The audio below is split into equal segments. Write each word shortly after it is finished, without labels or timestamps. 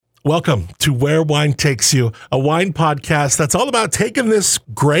Welcome to Where Wine Takes You, a wine podcast that's all about taking this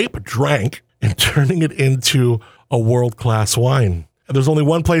grape drank and turning it into a world-class wine. And there's only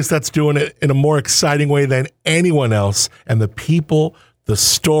one place that's doing it in a more exciting way than anyone else, and the people, the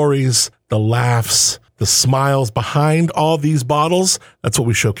stories, the laughs, the smiles behind all these bottles, that's what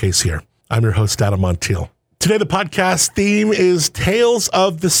we showcase here. I'm your host, Adam Montiel. Today, the podcast theme is Tales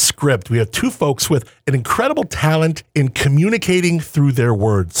of the Script. We have two folks with an incredible talent in communicating through their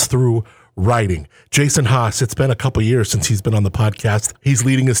words, through writing. Jason Haas, it's been a couple years since he's been on the podcast. He's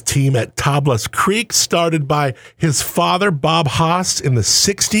leading his team at Tablas Creek, started by his father, Bob Haas, in the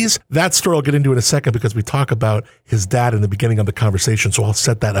 60s. That story I'll get into in a second because we talk about his dad in the beginning of the conversation, so I'll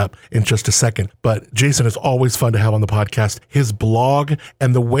set that up in just a second. But Jason is always fun to have on the podcast. His blog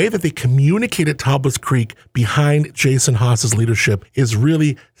and the way that they communicate at Tablas Creek behind Jason Haas's leadership is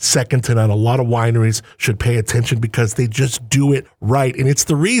really second to none. A lot of wineries should pay attention because they just do it right. And it's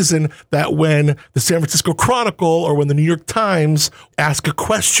the reason that when the San Francisco Chronicle or when the New York Times ask a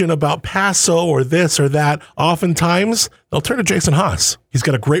question about Paso or this or that, oftentimes they'll turn to Jason Haas. He's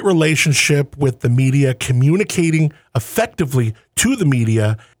got a great relationship with the media, communicating effectively to the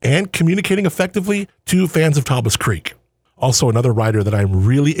media and communicating effectively to fans of Tablas Creek. Also, another writer that I'm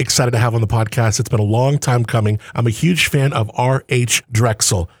really excited to have on the podcast. It's been a long time coming. I'm a huge fan of R.H.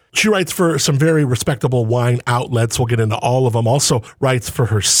 Drexel. She writes for some very respectable wine outlets. We'll get into all of them. Also writes for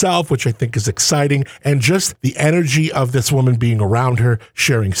herself, which I think is exciting. And just the energy of this woman being around her,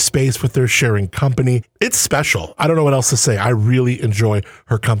 sharing space with her, sharing company. It's special. I don't know what else to say. I really enjoy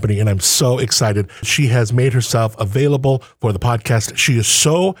her company, and I'm so excited. She has made herself available for the podcast. She is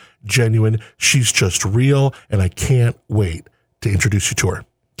so genuine. She's just real, and I can't wait to introduce you to her.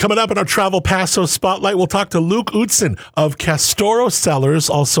 Coming up in our Travel Paso Spotlight, we'll talk to Luke Utzon of Castoro Cellars,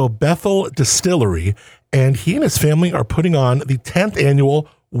 also Bethel Distillery, and he and his family are putting on the 10th annual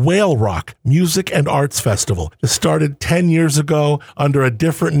Whale Rock Music and Arts Festival. It started 10 years ago under a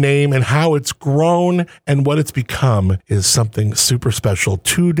different name, and how it's grown and what it's become is something super special.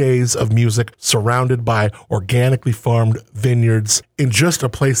 2 days of music surrounded by organically farmed vineyards in just a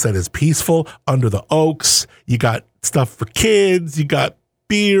place that is peaceful under the oaks. You got stuff for kids. You got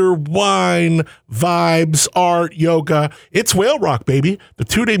beer, wine, vibes, art, yoga. It's Whale Rock, baby. The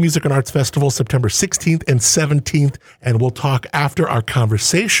 2-day Music and Arts Festival, September 16th and 17th. And we'll talk after our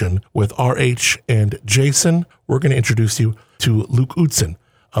conversation with RH and Jason. We're going to introduce you to Luke Utzon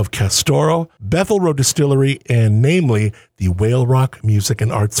of Castoro, Bethel Road Distillery, and namely the Whale Rock Music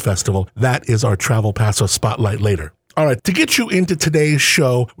and Arts Festival. That is our Travel Paso Spotlight later. All right, to get you into today's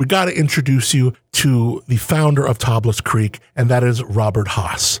show, we got to introduce you to the founder of Tablas Creek, and that is Robert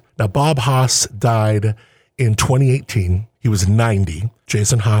Haas. Now, Bob Haas died in 2018. He was 90,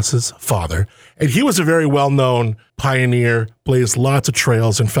 Jason Haas's father, and he was a very well-known pioneer, blazed lots of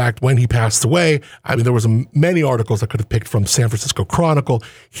trails. In fact, when he passed away, there was many articles I could have picked from San Francisco Chronicle.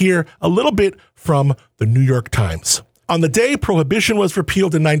 Here, a little bit from the New York Times. On the day Prohibition was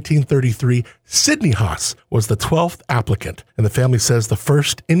repealed in 1933, Sidney Haas was the 12th applicant, and the family says the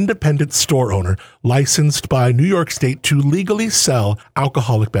first independent store owner licensed by New York State to legally sell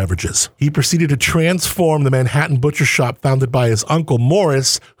alcoholic beverages. He proceeded to transform the Manhattan butcher shop founded by his uncle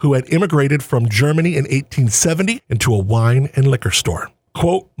Morris, who had immigrated from Germany in 1870, into a wine and liquor store.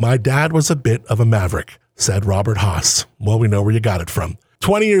 Quote, "My dad was a bit of a maverick," said Robert Haas. Well, we know where you got it from.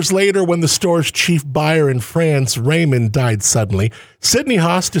 20 years later, when the store's chief buyer in France, Raymond, died suddenly, Sidney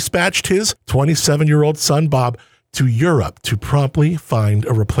Haas dispatched his 27-year-old son, Bob, to Europe to promptly find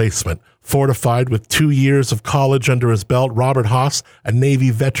a replacement. Fortified with 2 years of college under his belt, Robert Haas, a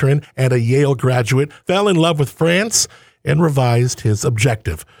Navy veteran and a Yale graduate, fell in love with France and revised his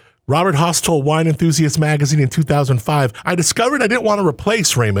objective. Robert Haas told Wine Enthusiast magazine in 2005, "I discovered I didn't want to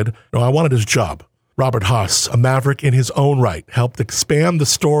replace Raymond. No, I wanted his job." Robert Haas, a maverick in his own right, helped expand the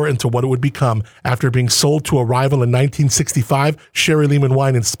store into what it would become after being sold to a rival in 1965, Sherry Lehman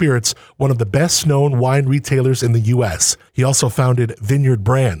Wine and Spirits, one of the best-known wine retailers in the U.S. He also founded Vineyard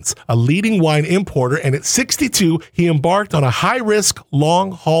Brands, a leading wine importer, and at 62, he embarked on a high-risk,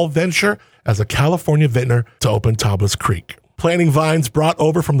 long-haul venture as a California vintner to open Tablas Creek. Planting vines brought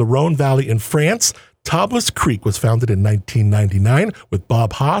over from the Rhone Valley in France, Tablas Creek was founded in 1999 with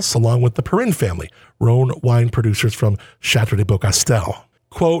Bob Haas along with the Perrin family, Rhone wine producers from Château de Beaucastel.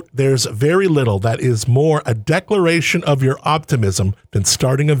 Quote, "There's very little that is more a declaration of your optimism than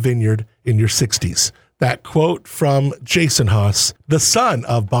starting a vineyard in your 60s. That quote from Jason Haas, the son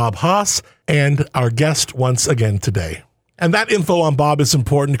of Bob Haas and our guest once again today. And that info on Bob is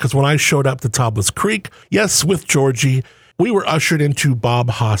important because when I showed up to Tablas Creek, yes, with Georgie, we were ushered into Bob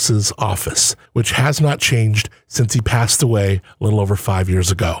Haas's office, which has not changed since he passed away a little over 5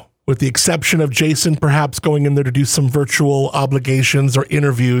 years ago. With the exception of Jason perhaps going in there to do some virtual obligations or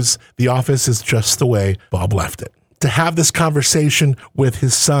interviews, the office is just the way Bob left it. To have this conversation with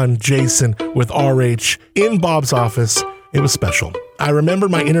his son, Jason, with RH in Bob's office, it was special. I remember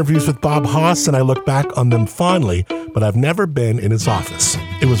my interviews with Bob Haas, and I look back on them fondly, but I've never been in his office.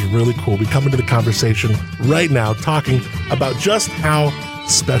 It was really cool. We come into the conversation right now talking about just how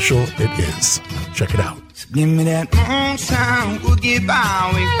special it is. Check it out. Give me that moonshine, we'll get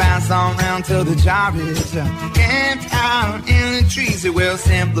by. We pass on round till the job is camped out in the trees. It will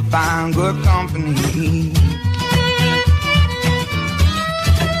simplify good company.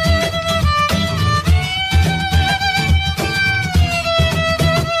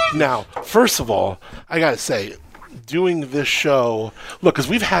 Now, first of all, I gotta say, doing this show, look, because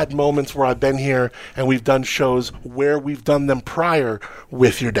we've had moments where I've been here and we've done shows where we've done them prior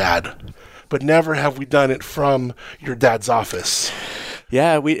with your dad, but never have we done it from your dad's office.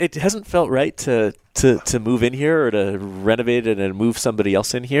 Yeah, it hasn't felt right to move in here or to renovate it and move somebody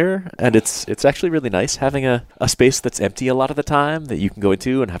else in here. And it's actually really nice having a space that's empty a lot of the time that you can go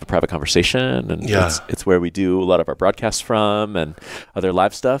into and have a private conversation. And it's where we do a lot of our broadcasts from and other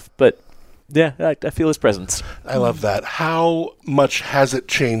live stuff. But yeah, I feel his presence. I love that. How much has it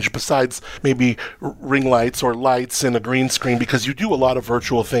changed besides maybe ring lights or lights and a green screen? Because you do a lot of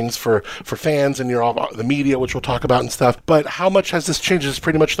virtual things for fans and you're all the media, which we'll talk about and stuff. But how much has this changed? Is this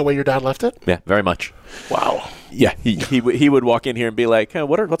pretty much the way your dad left it? Yeah, very much. Wow. Yeah, he would walk in here and be like, oh,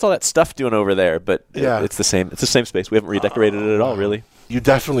 what's all that stuff doing over there? But it's the same space. We haven't redecorated it at all, really. You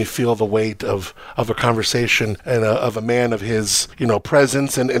definitely feel the weight of a conversation and of a man of his,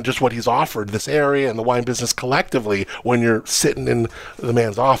 presence and just what he's offered this area and the wine business collectively when you're sitting in the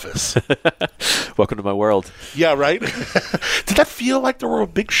man's office. Welcome to my world. Yeah, right? Did that feel like there were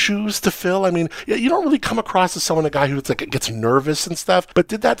big shoes to fill? I mean, you don't really come across as a guy who gets nervous and stuff, but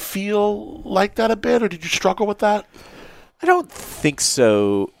did that feel like that a bit, or did you struggle with that? I don't think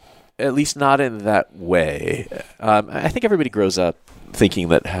so, at least not in that way. I think everybody grows up thinking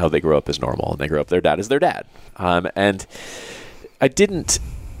that how they grow up is normal, and they grow up their dad is their dad. And I didn't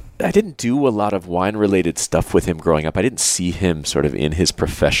do a lot of wine-related stuff with him growing up. I didn't see him sort of in his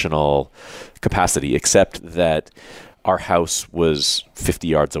professional capacity, except that our house was 50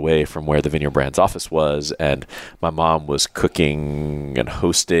 yards away from where the Vineyard Brand's office was, and my mom was cooking and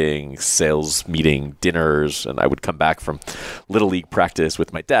hosting sales meeting dinners, and I would come back from Little League practice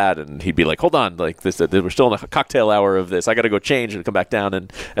with my dad, and he'd be like, hold on, like this, we're still in the cocktail hour of this. I got to go change and come back down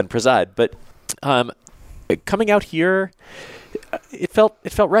and preside. But coming out here, it felt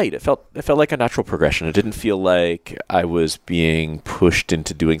right. It felt like a natural progression. It didn't feel like I was being pushed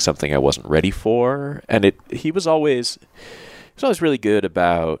into doing something I wasn't ready for. And he was always really good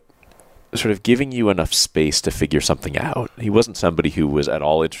about sort of giving you enough space to figure something out. He wasn't somebody who was at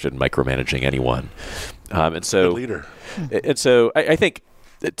all interested in micromanaging anyone. And so, good leader. And so I think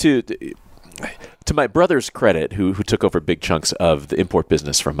to my brother's credit, who took over big chunks of the import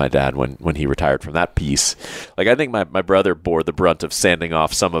business from my dad when he retired from that piece, like I think my brother bore the brunt of sanding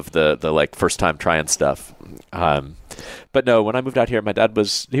off some of the like first time trying stuff. But no, when I moved out here, my dad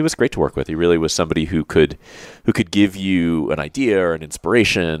was great to work with. He really was somebody who could give you an idea or an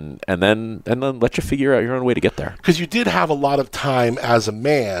inspiration and then let you figure out your own way to get there. Because you did have a lot of time as a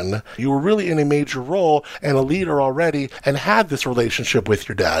man. You were really in a major role and a leader already and had this relationship with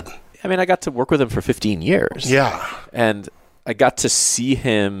your dad. I mean, I got to work with him for 15 years. Yeah. And I got to see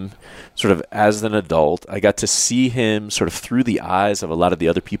him sort of as an adult. I got to see him sort of through the eyes of a lot of the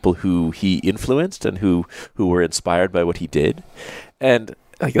other people who he influenced and who were inspired by what he did. And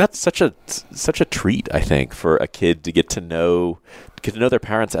like that's such a treat, I think, for a kid to get to know their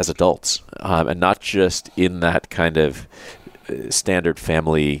parents as adults, and not just in that kind of standard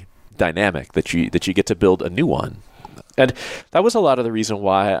family dynamic that you get to build a new one. And that was a lot of the reason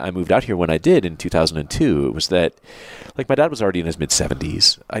why I moved out here when I did in 2002. It was that, like, my dad was already in his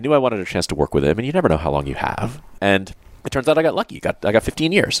mid-70s. I knew I wanted a chance to work with him, and you never know how long you have. And it turns out I got lucky. I got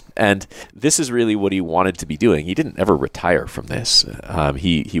 15 years. And this is really what he wanted to be doing. He didn't ever retire from this.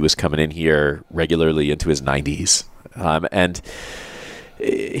 He was coming in here regularly into his 90s. And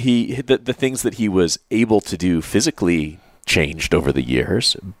the things that he was able to do physically changed over the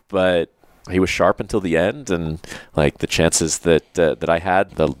years, but he was sharp until the end, and like the chances that I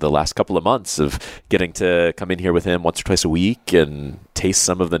had the last couple of months of getting to come in here with him once or twice a week and taste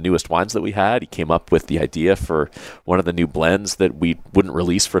some of the newest wines that we had. He came up with the idea for one of the new blends that we wouldn't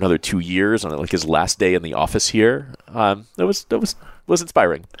release for another 2 years on like his last day in the office here. That was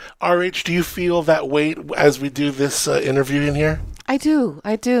inspiring. RH, do you feel that weight as we do this interview in here? I do.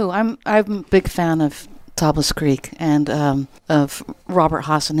 I'm a big fan of Tablas Creek, and of Robert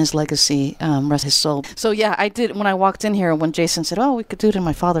Haas and his legacy, rest his soul. So yeah, I did, when I walked in here, when Jason said, oh, we could do it in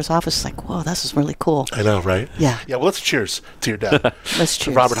my father's office, like, whoa, this is really cool. I know, right? Yeah. Yeah, well, let's cheers to your dad. Let's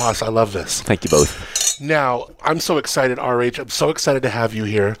cheers. Robert Haas, I love this. Thank you both. Now, I'm so excited, RH. I'm so excited to have you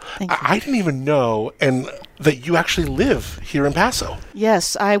here. Thank you. I didn't even know that you actually live here in Paso.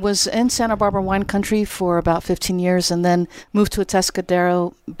 Yes, I was in Santa Barbara wine country for about 15 years and then moved to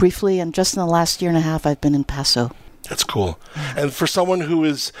Atascadero briefly, and just in the last year and a half, I've been in Paso. That's cool. And for someone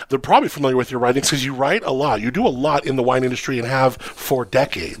they're probably familiar with your writings because you write a lot. You do a lot in the wine industry and have for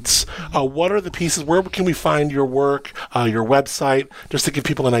decades. What are the pieces? Where can we find your work, your website, just to give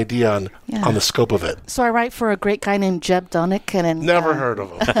people an idea on the scope of it? So I write for a great guy named Jeb Dunnick. Never heard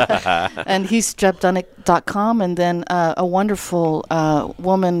of him. And he's jebdunnick.com. And then a wonderful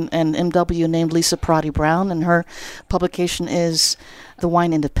woman and MW named Lisa Parati Brown, and her publication is The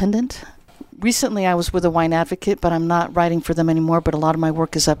Wine Independent. Recently, I was with a Wine Advocate, but I'm not writing for them anymore, but a lot of my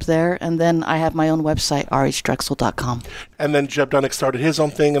work is up there. And then I have my own website, rhdrexel.com. And then Jeb Dunnick started his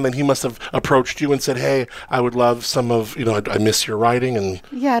own thing, and then he must have approached you and said, hey, I would love some of, I miss your writing. And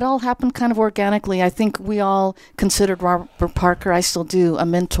yeah, it all happened kind of organically. I think we all considered Robert Parker, I still do, a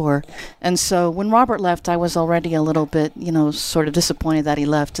mentor. And so when Robert left, I was already a little bit, sort of disappointed that he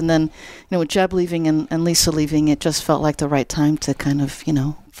left. And then, with Jeb leaving and Lisa leaving, it just felt like the right time to kind of,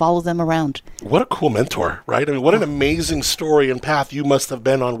 follow them around. What a cool mentor, right? I mean, what an amazing story and path you must have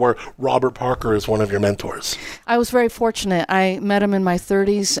been on where Robert Parker is one of your mentors. I was very fortunate. I met him in my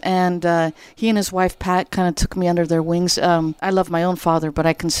 30s, and he and his wife, Pat, kind of took me under their wings. I love my own father, but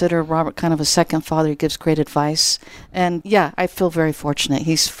I consider Robert kind of a second father. He gives great advice. And yeah, I feel very fortunate.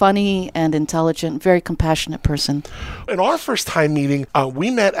 He's funny and intelligent, very compassionate person. In our first time meeting,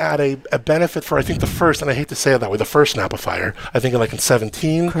 we met at a benefit for, I think, the first, and I hate to say it that way, the first Napa Fire, I think in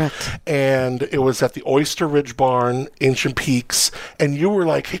 17. Correct. And it was at the Oyster Ridge Barn, Ancient Peaks. And you were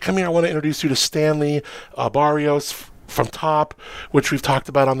like, hey, come here, I want to introduce you to Stanley Barrios from Top, which we've talked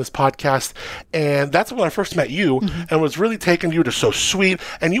about on this podcast. And that's when I first met you and was really taken to you. Just so sweet.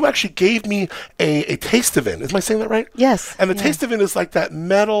 And you actually gave me a taste of it. Am I saying that right? Yes. And the taste of it is like that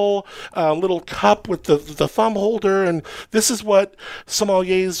metal little cup with the thumb holder. And this is what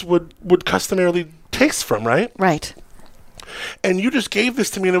sommeliers would customarily taste from, right? Right. And you just gave this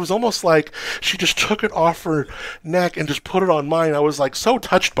to me, and it was almost like she just took it off her neck and just put it on mine. I was like so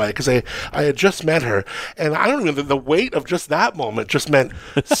touched by it because I had just met her, and I don't even, the weight of just that moment just meant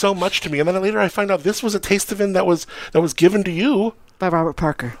so much to me. And then later I find out this was a taste of it that was given to you by Robert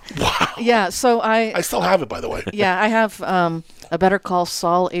Parker. Wow. Yeah, so I still have it, by the way. Yeah, I have a Better Call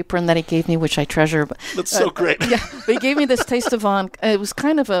Saul apron that he gave me, which I treasure. That's so great. Yeah, but he gave me this taste of on. It was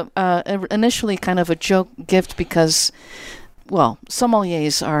kind of initially kind of a joke gift because, well,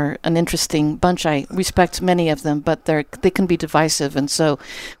 sommeliers are an interesting bunch. I respect many of them, but they can be divisive. And so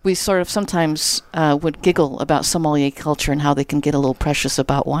we sort of sometimes would giggle about sommelier culture and how they can get a little precious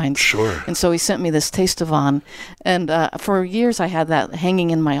about wines. Sure. And so he sent me this taste of on. And for years I had that hanging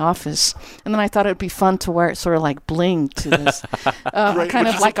in my office. And then I thought it would be fun to wear it sort of like bling to this, kind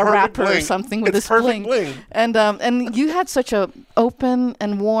of like a wrapper or something with this bling. And you had such a open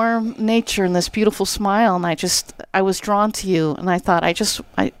and warm nature and this beautiful smile. And I was drawn to you. And I thought, I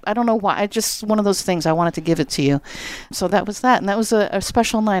don't know why. One of those things, I wanted to give it to you. So that was that. And that was a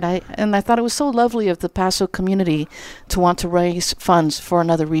special night. And I thought it was so lovely of the Paso community to want to raise funds for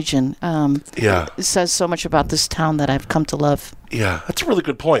another region. Yeah. It says so much about this town that I've come to love. Yeah, that's a really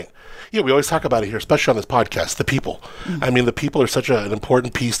good point. Yeah, we always talk about it here, especially on this podcast, the people. Mm-hmm. I mean, the people are such an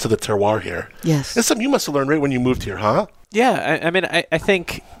important piece to the terroir here. Yes. It's something you must have learned right when you moved here, huh? Yeah, I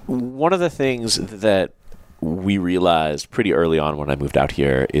think one of the things that we realized pretty early on when I moved out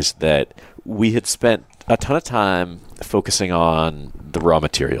here is that we had spent a ton of time focusing on the raw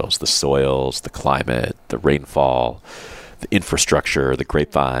materials, the soils, the climate, the rainfall, the infrastructure, the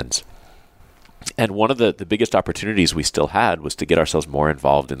grapevines. And one of the biggest opportunities we still had was to get ourselves more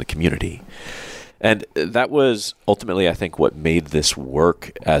involved in the community. And that was ultimately, I think, what made this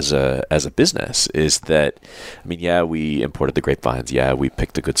work as a business is that, I mean, yeah, we imported the grapevines. Yeah, we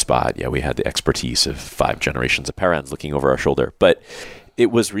picked a good spot. Yeah, we had the expertise of 5 generations of parents looking over our shoulder. But it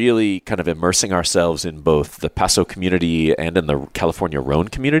was really kind of immersing ourselves in both the Paso community and in the California Rhone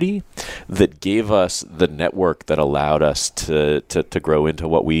community that gave us the network that allowed us to grow into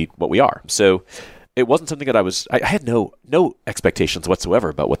what we are. So it wasn't something that I had no expectations whatsoever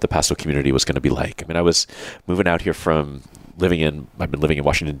about what the Paso community was going to be like. I mean, I was moving out here I've been living in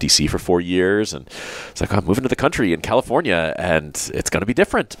Washington, D.C. for 4 years, and it's like, I'm moving to the country in California, and it's going to be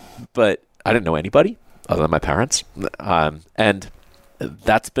different. But I didn't know anybody other than my parents. And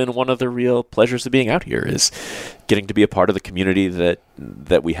that's been one of the real pleasures of being out here, is getting to be a part of the community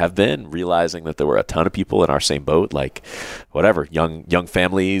that we have been, realizing that there were a ton of people in our same boat, like whatever, young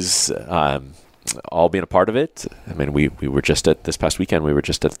families, all being a part of it. I mean, we were just at this past weekend, we were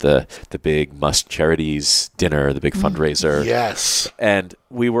just at the big Must Charities dinner, the big fundraiser. Yes. And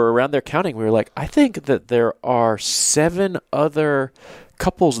we were around there counting. We were like, I think that there are 7 other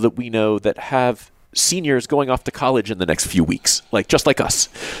couples that we know that have seniors going off to college in the next few weeks, like just like us.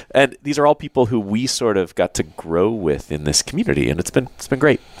 And these are all people who we sort of got to grow with in this community, and it's been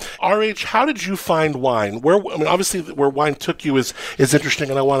great. RH, how did you find wine? Obviously where wine took you is interesting,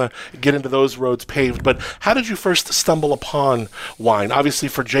 and I want to get into those roads paved, but how did you first stumble upon wine? Obviously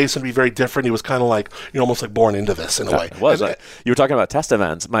for Jason to be very different, he was kind of like, almost like born into this in a way. It was. You were talking about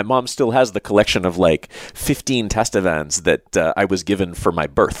Testavans. My mom still has the collection of like 15 Testavans that I was given for my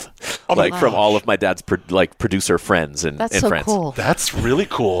birth, from all of my dad's producer friends and That's so friends. Cool. That's really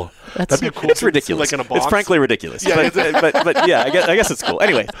cool. That'd be a cool. It's ridiculous. Like in a box. It's frankly ridiculous. Yeah, but yeah, I guess it's cool.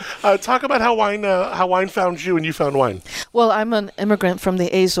 Anyway, talk about how wine found you and you found wine. Well, I'm an immigrant from the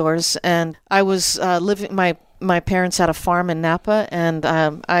Azores, and I was living. My parents had a farm in Napa, and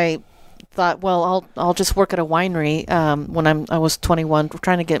I thought, well, I'll just work at a winery when I was 21,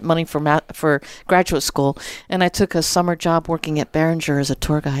 trying to get money for graduate school, and I took a summer job working at Behringer as a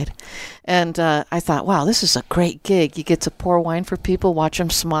tour guide. And I thought, wow, this is a great gig. You get to pour wine for people, watch them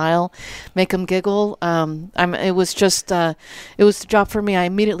smile, make them giggle. It was the job for me. I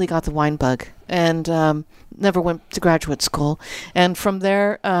immediately got the wine bug, and never went to graduate school. And from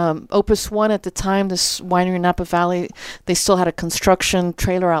there, Opus One at the time, this winery in Napa Valley, they still had a construction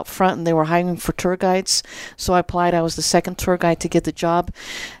trailer out front, and they were hiring for tour guides. So I applied. I was the second tour guide to get the job.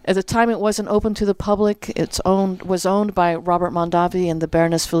 At the time, it wasn't open to the public. Was owned by Robert Mondavi and the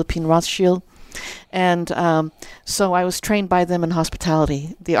Baroness Philippine Rothschild. And so I was trained by them in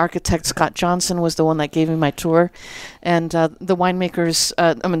hospitality. The architect, Scott Johnson, was the one that gave me my tour. And the winemakers,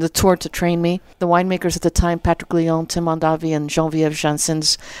 the tour to train me. The winemakers at the time, Patrick Leon, Tim Mondavi, and Geneviève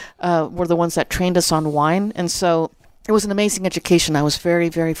Janssens, were the ones that trained us on wine. And so it was an amazing education. I was very,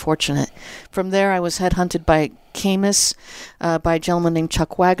 very fortunate. From there, I was headhunted by Camus, by a gentleman named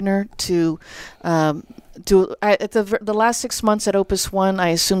Chuck Wagner, to at the last 6 months at Opus One, I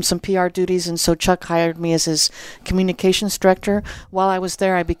assumed some PR duties, and so Chuck hired me as his communications director. While I was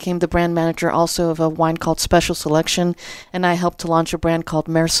there, I became the brand manager also of a wine called Special Selection, and I helped to launch a brand called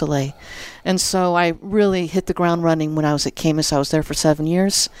Mer Soleil. And so I really hit the ground running when I was at Camus. I was there for 7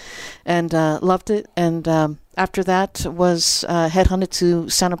 years and loved it. And after that was headhunted to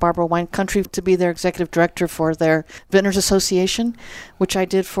Santa Barbara Wine Country to be their executive director for their Vintners Association, which I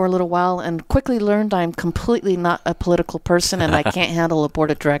did for a little while, and quickly learned I'm completely not a political person, and I can't handle a board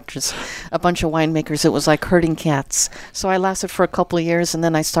of directors, a bunch of winemakers. It was like herding cats. So I lasted for a couple of years, and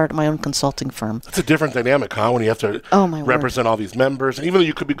then I started my own consulting firm. It's a different dynamic, huh? When you have to represent all these members. And even though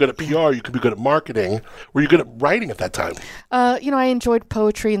you could be good at PR, you could be good at marketing. Were you good at writing at that time? I enjoyed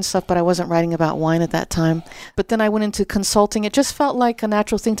poetry and stuff, but I wasn't writing about wine at that time. But then I went into consulting. It just felt like a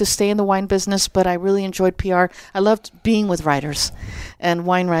natural thing to stay in the wine business, but I really enjoyed PR. I loved being with writers and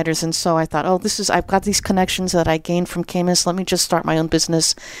wine writers, and so I thought, I've got these connections that I gained from Camus. Let me just start my own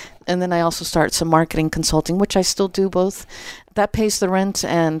business. And then I also start some marketing consulting, which I still do both. That pays the rent,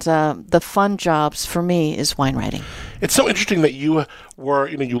 and the fun jobs for me is wine writing. It's so interesting that you were,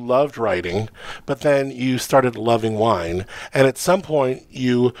 you loved writing, but then you started loving wine. And at some point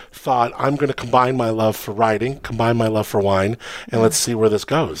you thought, I'm going to combine my love for writing, combine my love for wine, and let's see where this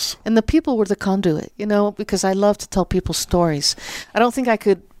goes. And the people were the conduit, because I love to tell people stories. I don't think I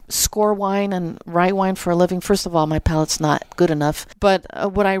could score wine and write wine for a living. First of all, my palate's not good enough. But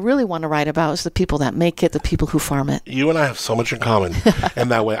what I really want to write about is the people that make it, the people who farm it. You and I have so much in common in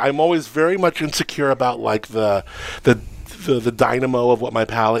that way. I'm always very much insecure about like the dynamo of what my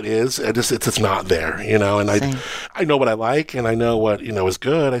palate is. It's not there, and I know what I like, and I know what is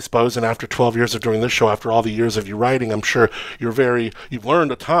good, I suppose. And after 12 years of doing this show, after all the years of you writing, I'm sure you've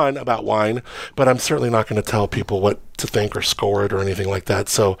learned a ton about wine, but I'm certainly not going to tell people what to think or score it or anything like that.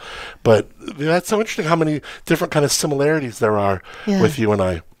 So, but that's so interesting how many different kind of similarities there are with you and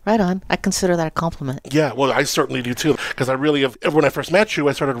I. Right on. I consider that a compliment. Yeah, well, I certainly do too. Because I really have, when I first met you,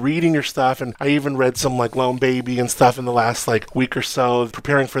 I started reading your stuff, and I even read some like Lone Baby and stuff in the last like week or so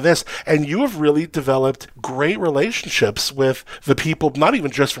preparing for this. And you have really developed great relationships with the people, not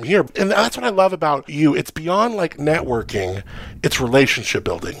even just from here. And that's what I love about you. It's beyond like networking, it's relationship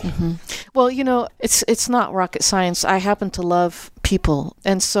building. Mm-hmm. Well, it's not rocket science. I happen to love people.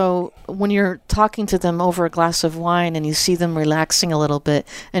 And so when you're talking to them over a glass of wine and you see them relaxing a little bit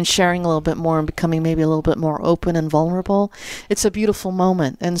and sharing a little bit more and becoming maybe a little bit more open and vulnerable, it's a beautiful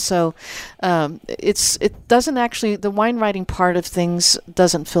moment. And so it doesn't actually, the wine writing part of things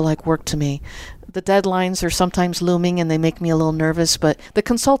doesn't feel like work to me. The deadlines are sometimes looming and they make me a little nervous, but the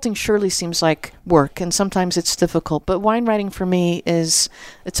consulting surely seems like work, and sometimes it's difficult. But wine writing for me it's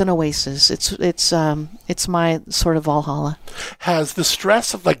an oasis. It's my sort of Valhalla. Has the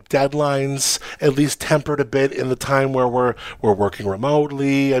stress of like deadlines at least tempered a bit in the time where we're working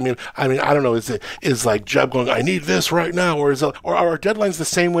remotely? I mean, I don't know. Is like Jeb going, I need this right now, or are deadlines the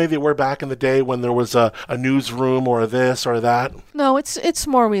same way they were back in the day when there was a newsroom or this or that? No, it's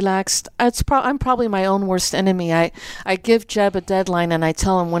more relaxed. I'm probably my own worst enemy. I give Jeb a deadline and I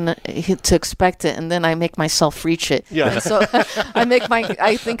tell him when to expect it, and then I make myself reach it. Yeah. And so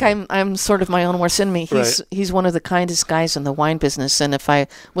I think I'm sort of my own worst enemy. He's one of the kindest guys in the wine business, and if I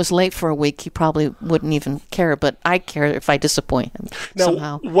was late for a week, he probably wouldn't even care. But I care if I disappoint him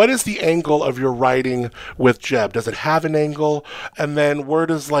somehow. What is the angle of your writing with Jeb? Does it have an angle? And then where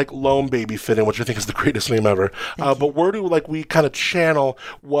does like Lone Baby fit in, which I think is the greatest name ever? But where do like we kind of channel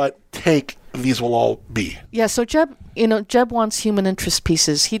what take these will all be? Yeah, so Jeb wants human interest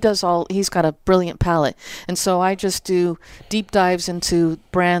pieces. He's got a brilliant palette. And so I just do deep dives into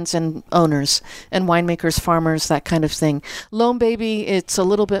brands and owners and winemakers, farmers, that kind of thing. Lone Baby, it's a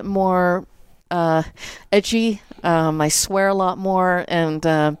little bit more edgy. I swear a lot more,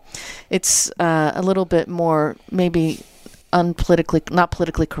 and it's a little bit more maybe not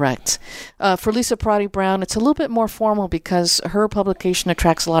politically correct. For Lisa Perotti-Brown, it's a little bit more formal because her publication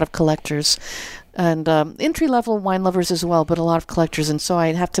attracts a lot of collectors and entry-level wine lovers as well, but a lot of collectors. And so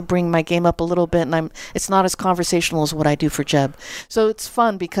I have to bring my game up a little bit, and it's not as conversational as what I do for Jeb. So it's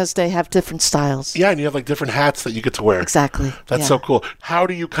fun because they have different styles. Yeah, and you have like different hats that you get to wear. Exactly. That's so cool. How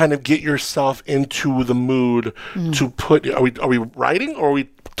do you kind of get yourself into the mood to put? Are we writing or are we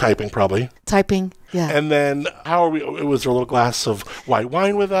typing? Probably typing. Yeah. And then how are we? Was there a little glass of white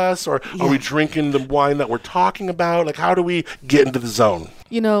wine with us, or are we drinking the wine that we're talking about? Like, how do we get into the zone?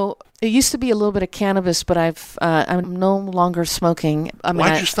 It used to be a little bit of cannabis, but I'm no longer smoking.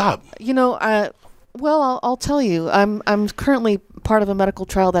 Why'd you stop? Well, I'll tell you. I'm currently part of a medical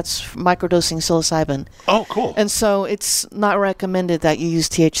trial that's microdosing psilocybin. Oh, cool. And so it's not recommended that you use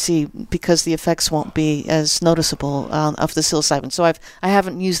THC because the effects won't be as noticeable of the psilocybin. So I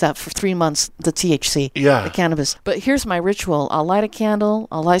haven't used that for 3 months, the THC, the cannabis. But here's my ritual. I'll light a candle,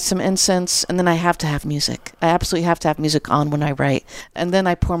 I'll light some incense, and then I have to have music. I absolutely have to have music on when I write. And then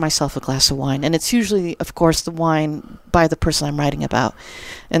I pour myself a glass of wine. And it's usually, of course, the wine by the person I'm writing about.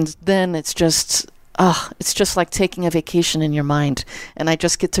 And then it's just like taking a vacation in your mind, and I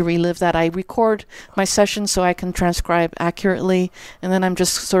just get to relive that. I record my sessions so I can transcribe accurately, and then I'm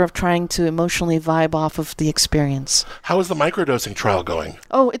just sort of trying to emotionally vibe off of the experience. How is the microdosing trial going?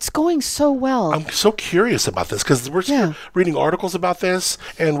 Oh, it's going so well. I'm so curious about this because we're reading articles about this,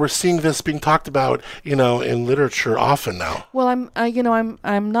 and we're seeing this being talked about, in literature often now. Well,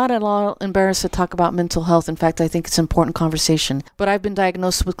 I'm not at all embarrassed to talk about mental health. In fact, I think it's an important conversation. But I've been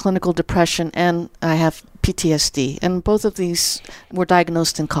diagnosed with clinical depression, and I have PTSD, and both of these were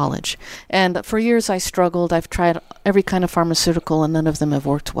diagnosed in college. And for years I struggled. I've tried every kind of pharmaceutical, and none of them have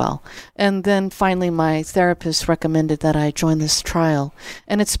worked well. And then finally my therapist recommended that I join this trial,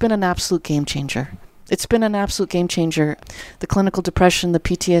 and it's been an absolute game changer. It's been an absolute game changer. The clinical depression, the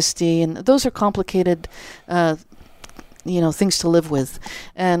PTSD, and those are complicated things to live with.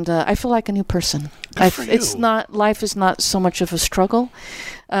 And I feel like a new person. Life is not so much of a struggle.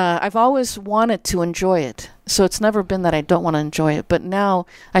 I've always wanted to enjoy it. So it's never been that I don't want to enjoy it, but now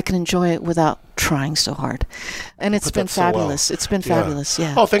I can enjoy it without trying so hard. And it's been fabulous. It's been fabulous,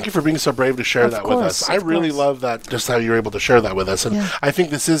 yeah. Oh, thank you for being so brave to share that with us. I really love that, just how you're able to share that with us. And I think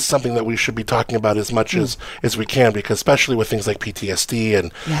this is something that we should be talking about as much as we can, because especially with things like PTSD,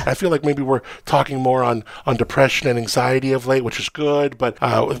 and I feel like maybe we're talking more on depression and anxiety of late, which is good, but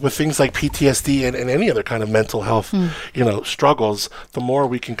with things like PTSD and any other kind of mental health, struggles, the more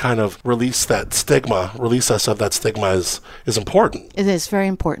we can kind of release us of that stigma is important. It is very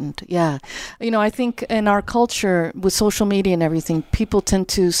important, yeah. I think in our culture with social media and everything, people tend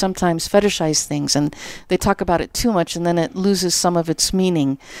to sometimes fetishize things, and they talk about it too much, and then it loses some of its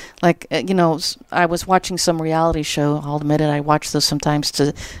meaning. Like, I was watching some reality show. I'll admit it. I watch those sometimes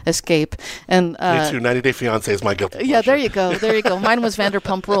to escape. And me too. 90 Day Fiancé is my guilty pleasure. Yeah, there you go. Mine was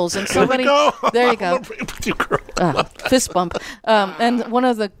Vanderpump Rules, and somebody. There you go. There you go. You, girl. fist bump. And one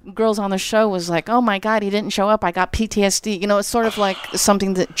of the girls on the show was like, "Oh my God, he didn't show up. I got PTSD." You know, it's sort of like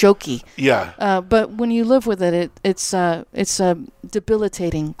something that jokey. Yeah. But when you live with it, it's a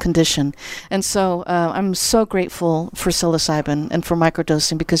debilitating condition. And so I'm so grateful for psilocybin and for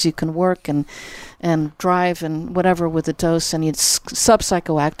microdosing, because you can work and drive and whatever with the dose, and it's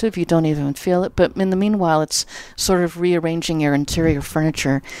sub-psychoactive. You don't even feel it. But in the meanwhile, it's sort of rearranging your interior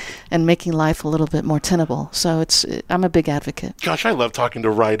furniture and making life a little bit more tenable. So I'm a big advocate. Gosh, I love talking to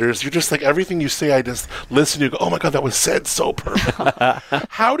writers. You're just like, everything you say, I just listen to you, go, oh my God, that was said so perfectly.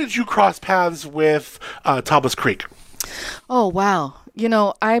 How did you cross paths with Tablas Creek? Oh, wow. You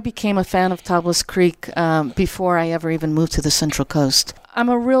know, I became a fan of Tablas Creek before I ever even moved to the Central Coast. I'm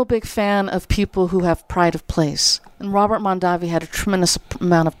a real big fan of people who have pride of place. And Robert Mondavi had a tremendous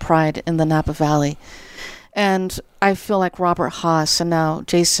amount of pride in the Napa Valley. And I feel like Robert Haas, and now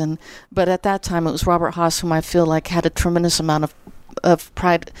Jason, but at that time it was Robert Haas whom I feel like had a tremendous amount of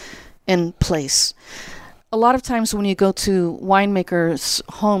pride in place. A lot of times when you go to winemakers'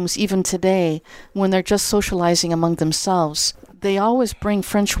 homes, even today, when they're just socializing among themselves, they always bring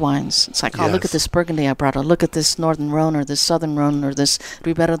French wines. It's like, oh, look at this Burgundy I brought, or look at this Northern Rhone, or this Southern Rhone, or this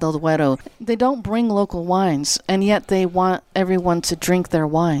Ribera del Duero. They don't bring local wines, and yet they want everyone to drink their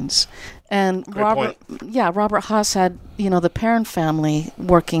wines. And Robert Haas had, the Perrin family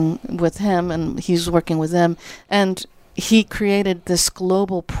working with him, and he's working with them, and he created this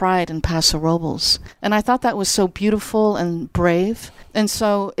global pride in Paso Robles. And I thought that was so beautiful and brave. And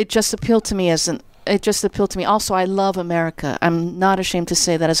so it just appealed to me Also, I love America. I'm not ashamed to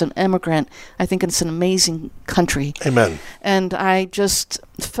say that as an immigrant, I think it's an amazing country. Amen. And I just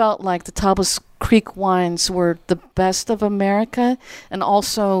felt like the Tablas Creek wines were the best of America, and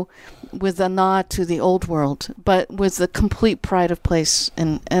also with a nod to the old world, but with the complete pride of place.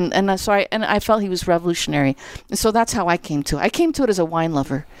 And I felt he was revolutionary. And so that's how I came to it. I came to it as a wine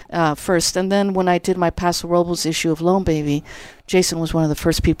lover first. And then when I did my Paso Robles issue of Lone Baby, Jason was one of the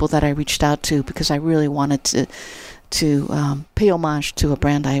first people that I reached out to, because I really wanted to pay homage to a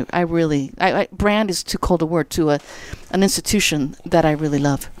brand brand is too cold a word, to an institution that I really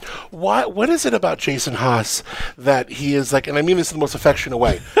love. What is it about Jason Haas that he is like, and I mean this in the most affectionate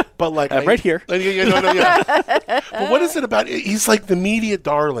way, but like I'm right here. Yeah. But what is it about? He's like the media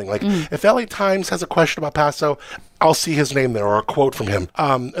darling. Like if LA Times has a question about Paso, I'll see his name there or a quote from him.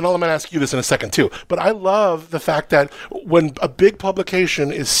 And I'm going to ask you this in a second too. But I love the fact that when a big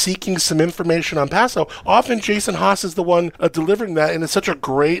publication is seeking some information on Paso, often Jason Haas is the one delivering that, and it's such a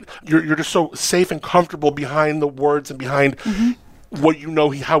great. You're just so safe and comfortable behind the words and behind. What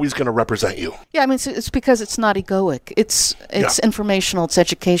how he's going to represent you. Yeah, I mean, it's because it's not egoic. It's informational. It's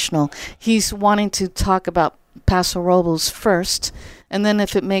educational. He's wanting to talk about Paso Robles first, and then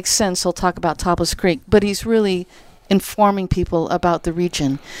if it makes sense, he'll talk about Tablas Creek. But he's really informing people about the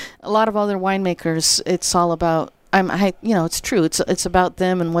region. A lot of other winemakers, it's all about. It's true. It's about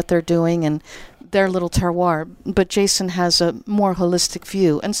them and what they're doing and their little terroir, but Jason has a more holistic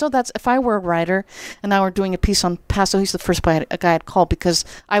view. And so that's, if I were a writer and I were doing a piece on Paso, he's the first guy I'd call, because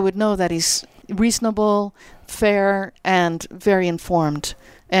I would know that he's reasonable, fair, and very informed,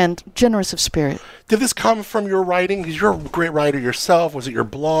 and generous of spirit. Did this come from your writing? Because you're a great writer yourself. Was it your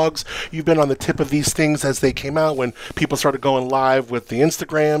blogs? You've been on the tip of these things as they came out. When people started going live with the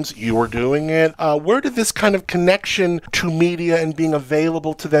Instagrams, you were doing it. Where did this kind of connection to media and being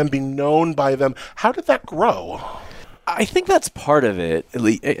available to them, being known by them, how did that grow? I think that's part of it.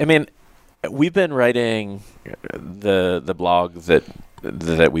 I mean, we've been writing the blog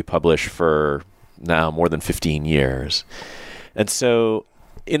that we publish for now more than 15 years. And so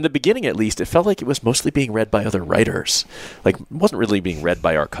in the beginning, at least, it felt like it was mostly being read by other writers. Like, it wasn't really being read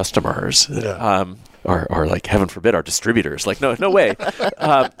by our customers, or like, heaven forbid, our distributors. Like, no way.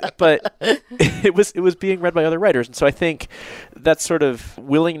 But it was being read by other writers, and so I think that sort of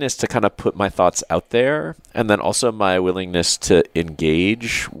willingness to kind of put my thoughts out there, and then also my willingness to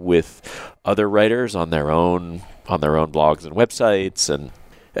engage with other writers on their own blogs and websites, and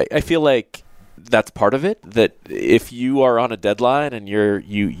I feel like that's part of it. That if you are on a deadline and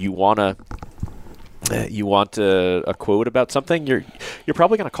you want a quote about something, you're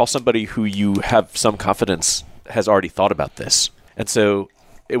probably going to call somebody who you have some confidence has already thought about this. And so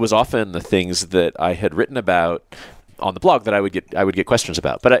it was often the things that I had written about on the blog that I would get questions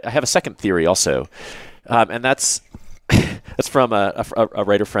about. But I have a second theory also, and that's from a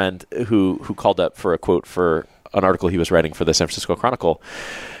writer friend who called up for a quote for an article he was writing for the San Francisco Chronicle.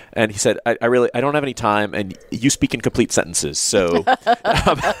 And he said, I don't have any time, and you speak in complete sentences. So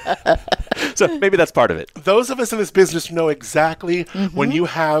So maybe that's part of it. Those of us in this business know exactly when you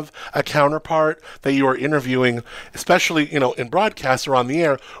have a counterpart that you are interviewing, especially, in broadcast or on the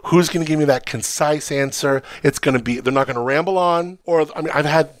air, who's going to give me that concise answer. It's going to be, they're not going to ramble on. Or, I've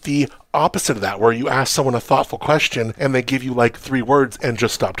had the opposite of that, where you ask someone a thoughtful question and they give you like 3 words and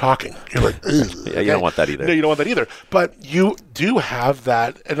just stop talking. You're like, yeah, you don't want that either. No, you don't want that either. But you do have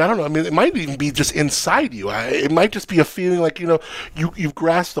that, and I don't know, it might even be just inside you. It might just be a feeling like, you've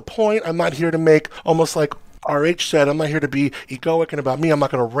grasped the point. I'm not here to make, almost like RH said, I'm not here to be egoic and about me. I'm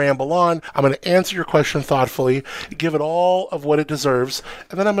not going to ramble on. I'm going to answer your question thoughtfully, give it all of what it deserves,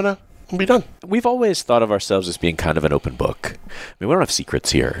 and then I'm going to be done. We've always thought of ourselves as being kind of an open book. We don't have secrets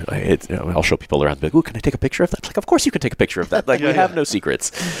here. I'll show people around, like, ooh, can I take a picture of that? It's like, of course you can take a picture of that. Like, we have no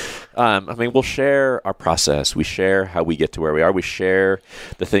secrets. We'll share our process. We share how we get to where we are. We share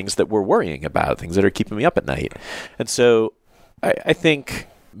the things that we're worrying about, things that are keeping me up at night. And so I think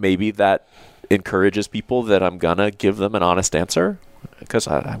maybe that encourages people that I'm gonna give them an honest answer, because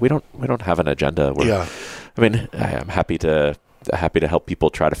we don't have an agenda. I'm happy to help people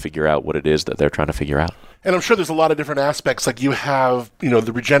try to figure out what it is that they're trying to figure out. And I'm sure there's a lot of different aspects. Like you have,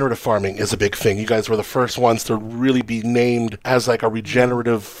 the regenerative farming is a big thing. You guys were the first ones to really be named as like a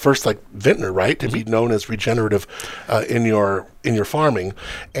regenerative, first like vintner, right? To be known as regenerative in your farming.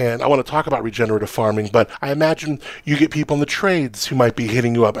 And I want to talk about regenerative farming, but I imagine you get people in the trades who might be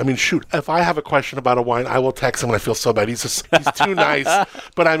hitting you up. Shoot, if I have a question about a wine, I will text him and I feel so bad. He's too nice.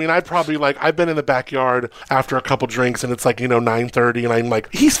 But I'd probably I've been in the backyard after a couple drinks and it's like, 9:30 and I'm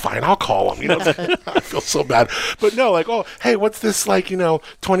like, he's fine, I'll call him. I feel so bad. But no, like, oh, hey, what's this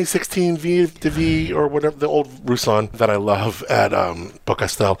 2016 V or whatever, the old Roussan that I love at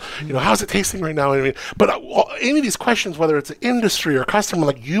Beaucastel. How's it tasting right now? But any of these questions, whether it's industry or customer,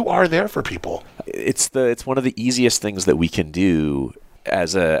 like you are there for people. It's one of the easiest things that we can do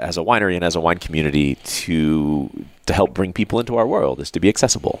as a winery and as a wine community to help bring people into our world, is to be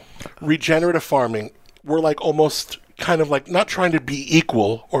accessible. Regenerative farming, we're like almost kind of like not trying to be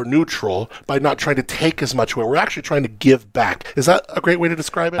equal or neutral by not trying to take as much away. We're actually trying to give back. Is that a great way to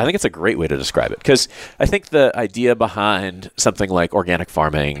describe it? I think it's a great way to describe it, because I think the idea behind something like organic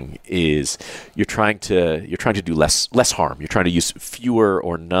farming is you're trying to do less harm. You're trying to use fewer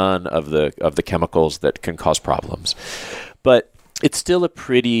or none of the chemicals that can cause problems. But it's still a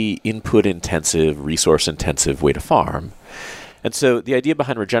pretty input intensive, resource intensive way to farm. And so the idea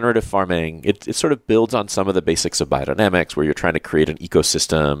behind regenerative farming, it sort of builds on some of the basics of biodynamics, where you're trying to create an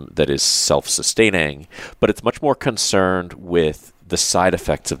ecosystem that is self-sustaining, but it's much more concerned with the side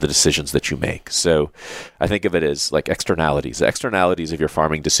effects of the decisions that you make. So I think of it as like externalities. The externalities of your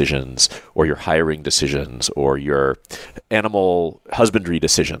farming decisions or your hiring decisions or your animal husbandry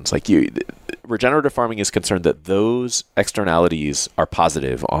decisions. Regenerative farming is concerned that those externalities are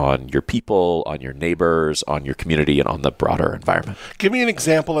positive on your people, on your neighbors, on your community, and on the broader environment. Give me an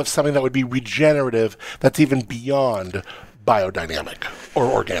example of something that would be regenerative that's even beyond biodynamic or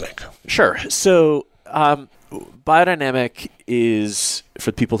organic. Sure. So biodynamic is,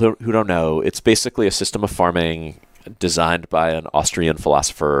 for people who don't know, it's basically a system of farming designed by an Austrian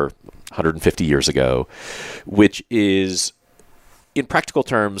philosopher 150 years ago, which is, in practical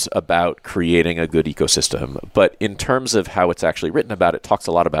terms, about creating a good ecosystem. But in terms of how it's actually written about, it talks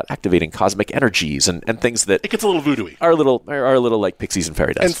a lot about activating cosmic energies and things that... It gets a little voodoo-y. Are a little like pixies and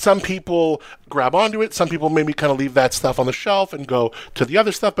fairy dust. And some people grab onto it. Some people maybe kind of leave that stuff on the shelf and go to the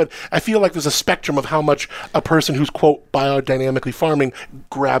other stuff. But I feel like there's a spectrum of how much a person who's, quote, biodynamically farming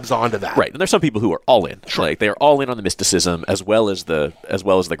grabs onto that. Right. And there's some people who are all in. Sure. Like, they are all in on the mysticism as well as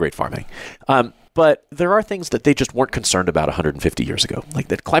the great farming. But there are things that they just weren't concerned about 150 years ago, like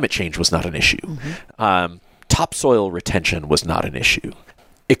that climate change was not an issue. Topsoil retention was not an issue.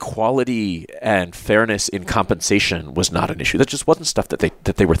 Equality and fairness in compensation was not an issue. That just wasn't stuff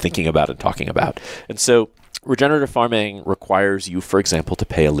that they were thinking about and talking about. And so regenerative farming requires you, for example, to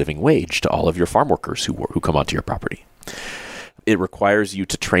pay a living wage to all of your farm workers who come onto your property. It requires you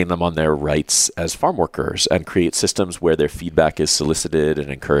to train them on their rights as farm workers and create systems where their feedback is solicited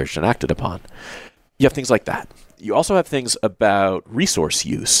and encouraged and acted upon. You have things like that. You also have things about resource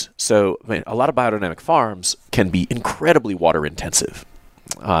use. So a lot of biodynamic farms can be incredibly water intensive.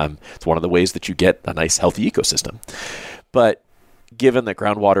 It's one of the ways that you get a nice, healthy ecosystem. But given that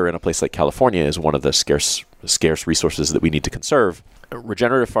groundwater in a place like California is one of the scarce resources that we need to conserve,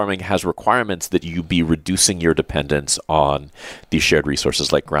 regenerative farming has requirements that you be reducing your dependence on these shared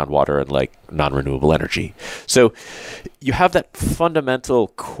resources like groundwater and like non-renewable energy. So you have that fundamental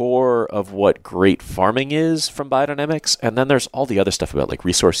core of what great farming is from biodynamics, and then there's all the other stuff about like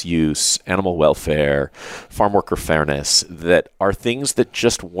resource use, animal welfare, farm worker fairness, that are things that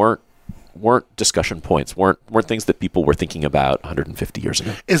just weren't weren't discussion points, weren't things that people were thinking about 150 years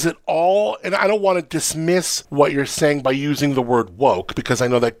ago. Is it all, and I don't want to dismiss what you're saying by using the word woke, because I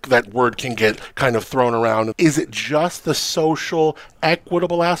know that word can get kind of thrown around. Is it just the social,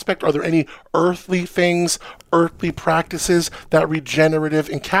 equitable aspect? Are there any earthly things, earthly practices that regenerative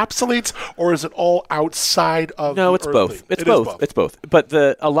encapsulates, or is it all outside of No, it's both. It's both. But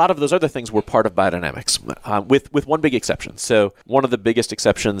a lot of those other things were part of biodynamics, with one big exception. So one of the biggest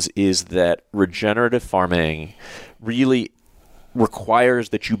exceptions is that regenerative farming really requires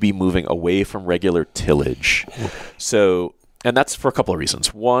that you be moving away from regular tillage. So, and that's for a couple of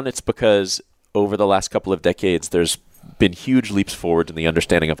reasons. One, it's because over the last couple of decades, there's been huge leaps forward in the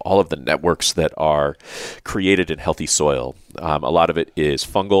understanding of all of the networks that are created in healthy soil. A lot of it is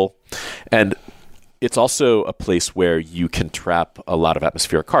fungal, and it's also a place where you can trap a lot of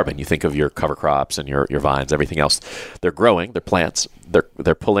atmospheric carbon. You think of your cover crops and your vines, everything else. They're growing, they're plants.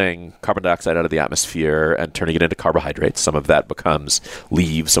 They're pulling carbon dioxide out of the atmosphere and turning it into carbohydrates. Some of that becomes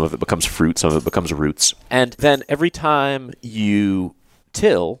leaves, some of it becomes fruit, some of it becomes roots. And then every time you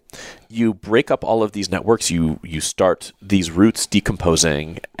till, you break up all of these networks, you start these roots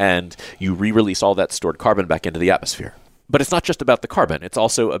decomposing, and you re-release all that stored carbon back into the atmosphere. But it's not just about the carbon. It's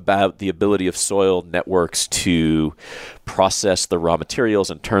also about the ability of soil networks to process the raw materials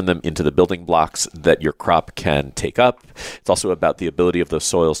and turn them into the building blocks that your crop can take up. It's also about the ability of those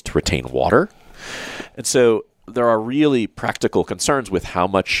soils to retain water. And so there are really practical concerns with how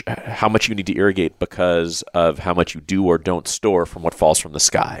much you need to irrigate because of how much you do or don't store from what falls from the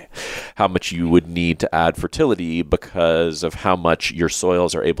sky, how much you would need to add fertility because of how much your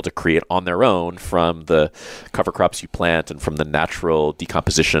soils are able to create on their own from the cover crops you plant and from the natural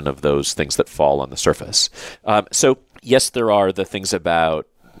decomposition of those things that fall on the surface. So yes, there are the things about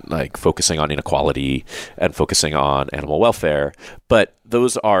like focusing on inequality and focusing on animal welfare, but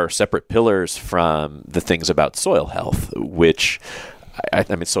those are separate pillars from the things about soil health, which I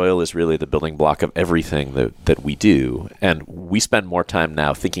mean, soil is really the building block of everything that we do. And we spend more time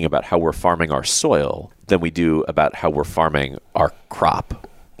now thinking about how we're farming our soil than we do about how we're farming our crop.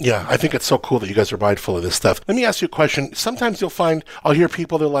 Yeah, I think it's so cool that you guys are mindful of this stuff. Let me ask you a question. Sometimes I'll hear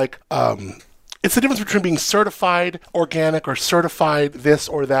people, they're like, it's the difference between being certified organic or certified this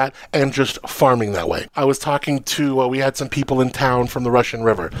or that and just farming that way. I was talking to, we had some people in town from the Russian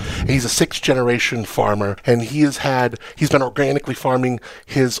River. And he's a 6th-generation farmer, and he's been organically farming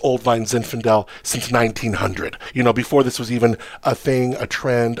his old vine Zinfandel since 1900. You know, before this was even a thing, a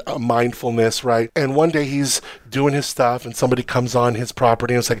trend, a mindfulness, right? And one day he's doing his stuff, and somebody comes on his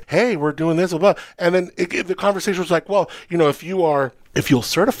property, and it's like, hey, we're doing this, blah, blah. And then the conversation was like, well, you know, if you'll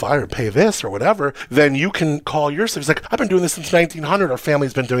certify or pay this or whatever, then you can call your stuff. He's like, I've been doing this since 1900. Our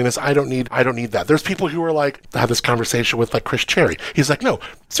family's been doing this. I don't need that. There's people who are like, I had this conversation with like Chris Cherry. He's like, no,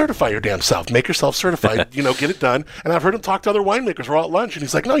 certify your damn self. Make yourself certified, you know, get it done. And I've heard him talk to other winemakers. We're all at lunch and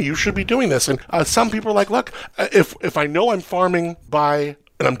he's like, no, you should be doing this. And some people are like, look, if I know I'm farming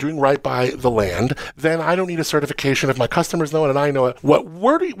and I'm doing right by the land, then I don't need a certification. If my customers know it and I know it,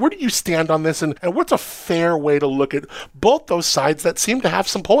 where do you stand on this? And what's a fair way to look at both those sides that seem to have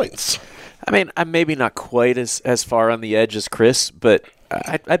some points? I mean, I'm maybe not quite as far on the edge as Chris, but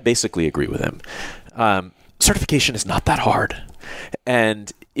I basically agree with him. Certification is not that hard.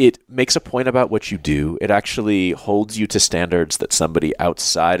 And it makes a point about what you do. It actually holds you to standards that somebody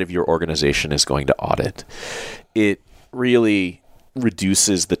outside of your organization is going to audit. It really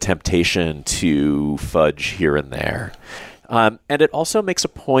reduces the temptation to fudge here and there. And it also makes a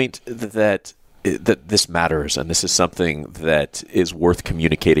point that this matters, and this is something that is worth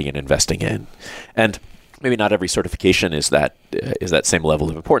communicating and investing in. And maybe not every certification is that same level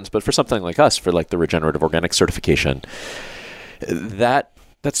of importance, but for something like us, for like the regenerative organic certification,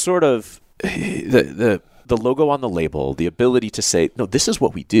 that's sort of the logo on the label, the ability to say, no, this is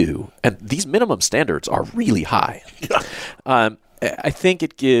what we do, and these minimum standards are really high. Yeah. I think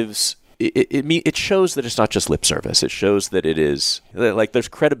it gives it shows that it's not just lip service. It shows that it is like there's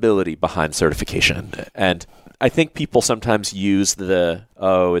credibility behind certification. And I think people sometimes use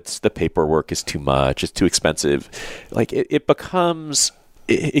it's the paperwork is too much, it's too expensive. Like it becomes,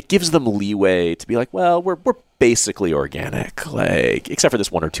 it gives them leeway to be like, well, we're basically organic, like except for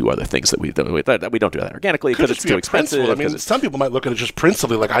this one or two other things that we don't do that organically because it's too expensive. I mean, some people might look at it just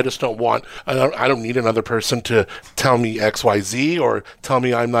principally, like I don't need another person to tell me XYZ or tell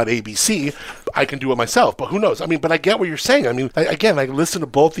me I'm not ABC. I can do it myself, but who knows? I mean, but I get what you're saying. I mean, again, I listen to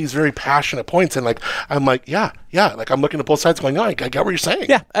both these very passionate points, and I'm like, yeah, like I'm looking at both sides going, I get what you're saying.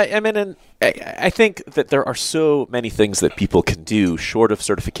 Yeah, I mean, and I think that there are so many things that people can do short of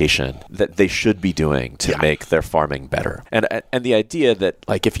certification that they should be doing to make their farming better. And the idea that,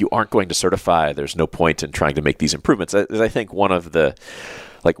 like, if you aren't going to certify, there's no point in trying to make these improvements is, I think, one of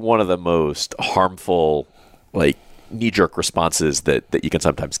the most harmful, like, knee-jerk responses that you can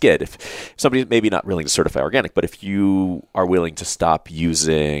sometimes get. If somebody's maybe not willing to certify organic, but if you are willing to stop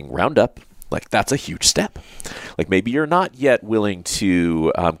using Roundup, like, that's a huge step. Like, maybe you're not yet willing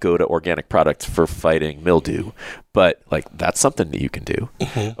to go to organic products for fighting mildew, but, like, that's something that you can do.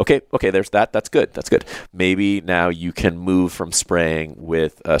 Mm-hmm. Okay, there's that. That's good. Maybe now you can move from spraying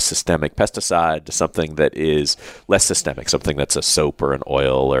with a systemic pesticide to something that is less systemic, something that's a soap or an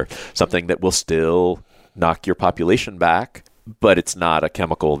oil or something that will still knock your population back, but it's not a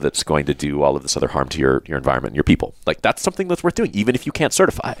chemical that's going to do all of this other harm to your environment and your people. Like, that's something that's worth doing, even if you can't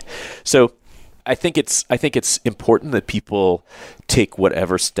certify. So I think it's important that people take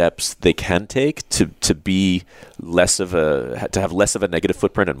whatever steps they can take to be to have less of a negative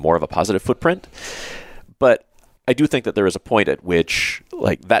footprint and more of a positive footprint. But I do think that there is a point at which,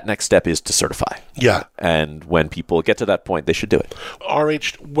 like, that next step is to certify. Yeah. And when people get to that point, they should do it.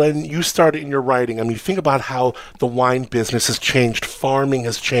 RH, when you started in your writing, I mean, think about how the wine business has changed, farming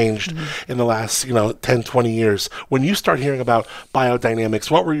has changed in the last, 10, 20 years. When you start hearing about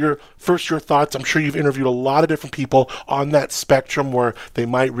biodynamics, what were your thoughts? I'm sure you've interviewed a lot of different people on that spectrum where they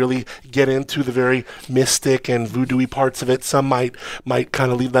might really get into the very mystic and voodoo-y parts of it. Some might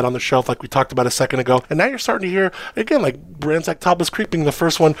kind of leave that on the shelf like we talked about a second ago. And now you're starting to hear, again, like brands like Tablas being the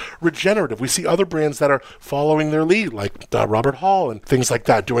first one, regenerative. We see other brands that are following their lead, like Robert Hall and things like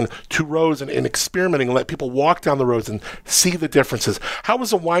that, doing 2 rows and experimenting and let people walk down the roads and see the differences. How,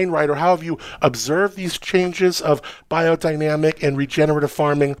 as a wine writer, how have you observed these changes of biodynamic and regenerative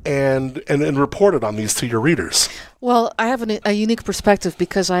farming and reported on these to your readers? Well, I have a unique perspective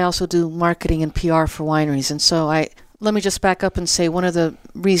because I also do marketing and PR for wineries. And so let me just back up and say one of the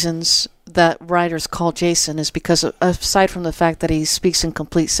reasons that writers call Jason is because, aside from the fact that he speaks in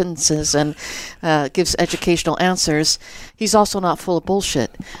complete sentences and gives educational answers, he's also not full of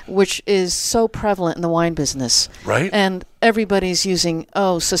bullshit, which is so prevalent in the wine business. Right. And everybody's using,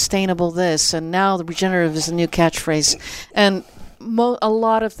 sustainable this, and now the regenerative is a new catchphrase. And a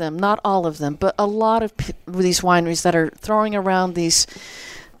lot of them, not all of them, but a lot of these wineries that are throwing around these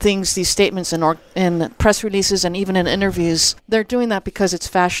things, these statements in press releases and even in interviews, they're doing that because it's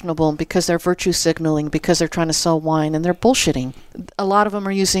fashionable and because they're virtue signaling, because they're trying to sell wine, and they're bullshitting. A lot of them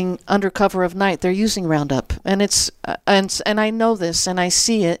are using, under cover of night, they're using Roundup, and it's and I know this and I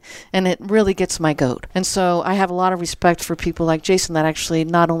see it, and it really gets my goat. And so I have a lot of respect for people like Jason that actually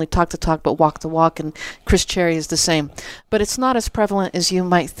not only talk the talk but walk the walk, and Chris Cherry is the same. But it's not as prevalent as you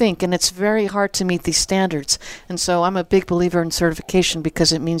might think, and it's very hard to meet these standards. And so I'm a big believer in certification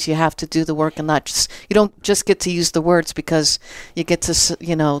because it means you have to do the work, and you don't just get to use the words because you get to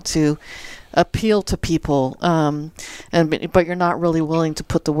to appeal to people, but you're not really willing to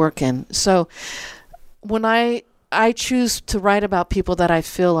put the work in. So when I choose to write about people that I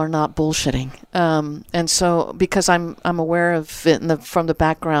feel are not bullshitting, and so because I'm aware of it from the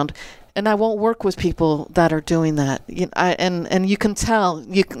background. And I won't work with people that are doing that. And you can tell,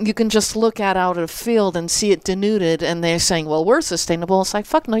 you can just look out of a field and see it denuded, and they're saying, well, we're sustainable. It's like,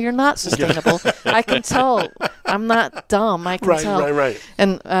 fuck no, you're not sustainable. I can tell. I'm not dumb. I can tell. Right.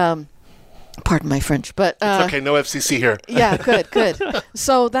 And pardon my French, but it's okay. No FCC here. Yeah, good.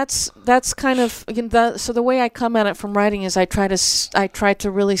 So that's kind of so the way I come at it from writing is I try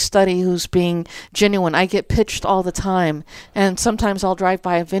to really study who's being genuine. I get pitched all the time, and sometimes I'll drive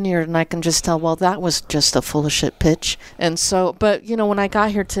by a vineyard and I can just tell, well, that was just a full of shit pitch. And so, but when I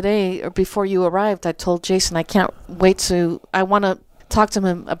got here today or before you arrived, I told Jason I can't wait I want to talk to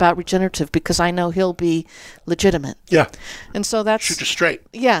him about regenerative because I know he'll be legitimate. Yeah. And so that's shoot you straight.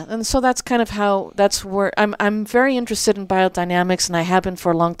 Yeah. And so that's kind of that's where I'm very interested in biodynamics, and I have been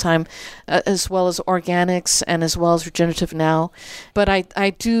for a long time, as well as organics and as well as regenerative now. But I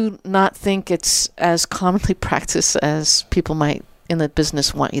do not think it's as commonly practiced as people might in the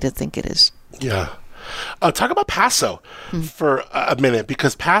business want you to think it is. Yeah. Talk about Paso for a minute,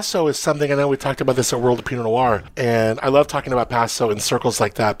 because Paso is something, I know we talked about this at World of Pinot Noir, and I love talking about Paso in circles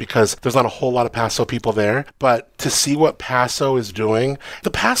like that because there's not a whole lot of Paso people there, but to see what Paso is doing,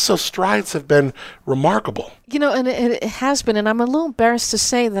 the Paso strides have been remarkable. And it has been, and I'm a little embarrassed to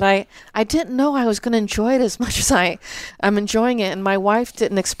say that I didn't know I was going to enjoy it as much as I'm enjoying it, and my wife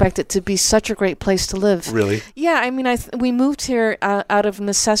didn't expect it to be such a great place to live. Really? Yeah, I mean, we moved here out of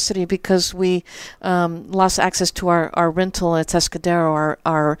necessity because we lost access to our rental at Tescadero.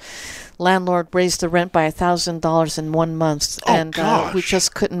 Our landlord raised the rent by $1,000 in 1 month, and we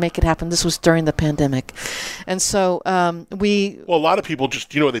just couldn't make it happen. This was during the pandemic, and so we. Well, a lot of people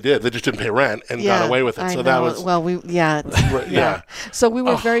just, what they did? They just didn't pay rent and got away with it. So that was. Well, yeah. So we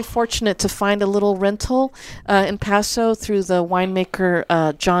were very fortunate to find a little rental in Paso through the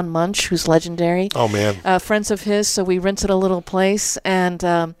winemaker John Munch, who's legendary. Oh man. Friends of his. So we rented a little place, and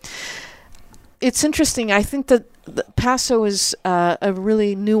it's interesting. I think that Paso is a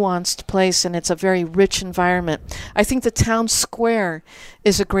really nuanced place, and it's a very rich environment. I think the town square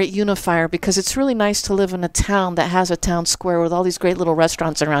is a great unifier because it's really nice to live in a town that has a town square with all these great little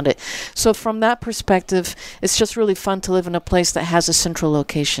restaurants around it. So from that perspective, it's just really fun to live in a place that has a central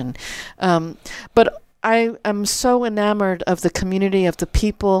location. But I am so enamored of the community, of the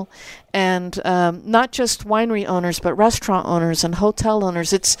people, and not just winery owners, but restaurant owners and hotel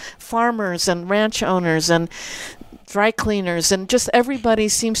owners. It's farmers and ranch owners and dry cleaners, and just everybody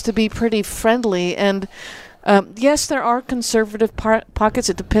seems to be pretty friendly. And yes, there are conservative pockets.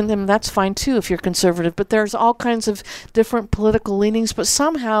 It depends, and that's fine too if you're conservative. But there's all kinds of different political leanings. But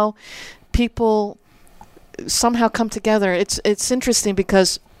somehow, people come together. It's interesting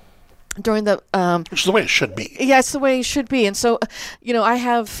because during the which is the way it should be. Yeah, it's the way it should be. And so, I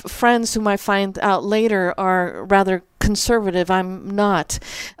have friends whom I find out later are rather conservative. I'm not.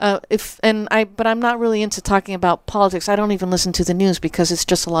 But I'm not really into talking about politics. I don't even listen to the news because it's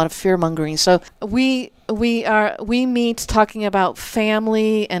just a lot of fear mongering. So we meet talking about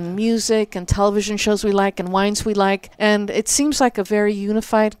family and music and television shows we like and wines we like, and it seems like a very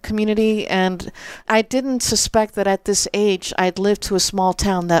unified community. And I didn't suspect that at this age I'd lived to a small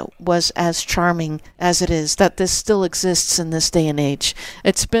town that was as charming as it is, that this still exists in this day and age.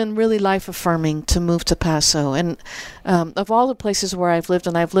 It's been really life affirming to move to Paso. And of all the places where I've lived,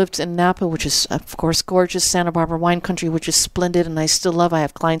 and I've lived in Napa, which is of course gorgeous, Santa Barbara wine country, which is splendid, and I still love. I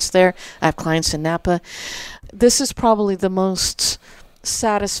have clients there. I have clients in Napa. This is probably the most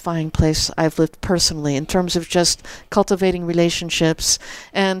satisfying place I've lived personally in terms of just cultivating relationships.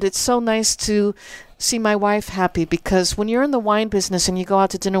 And it's so nice to see my wife happy, because when you're in the wine business and you go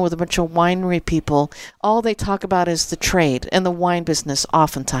out to dinner with a bunch of winery people, all they talk about is the trade and the wine business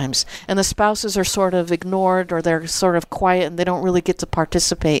oftentimes. And the spouses are sort of ignored, or they're sort of quiet and they don't really get to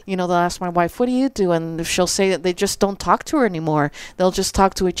participate. They'll ask my wife, "What do you do?" And she'll say that they just don't talk to her anymore. They'll just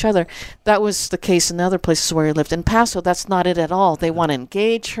talk to each other. That was the case in the other places where we lived. In Paso, that's not it at all. They want to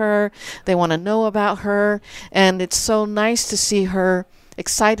engage her. They want to know about her. And it's so nice to see her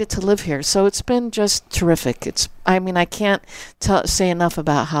excited to live here. So it's been just terrific. I can't say enough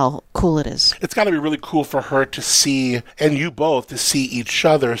about how cool it is. It's got to be really cool for her to see, and you both, to see each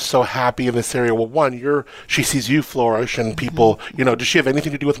other so happy in this area. Well, one, she sees you flourish, and people, does she have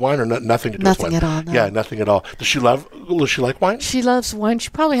anything to do with wine, or nothing to do with wine? Nothing at all, no. Yeah, nothing at all. Does she like wine? She loves wine. She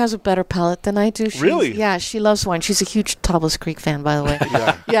probably has a better palate than I do. Really? Yeah, she loves wine. She's a huge Tablas Creek fan, by the way.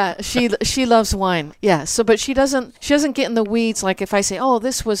 Yeah, she loves wine. Yeah, but she doesn't get in the weeds, like if I say, "Oh,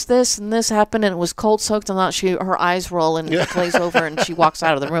 this was this and this happened and it was cold soaked," and not her eyes roll and glaze over and she walks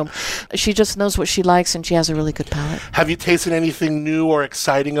out of the room. She just knows what she likes, and she has a really good palate. Have you tasted anything new or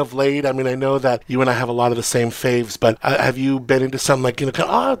exciting of late? I mean, I know that you and I have a lot of the same faves, but have you been into some I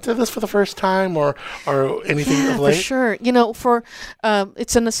did this for the first time or anything of late? For sure.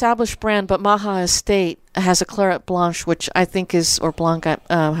 It's an established brand, but Maha Estate has a Claret Blanche, which I think is, or Blanc,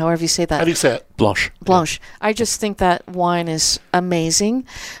 however you say that. How do you say it? Blanche. Blanche. Yeah. I just think that wine is amazing.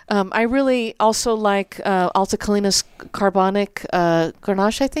 I really also like Alta Calinas Carbonic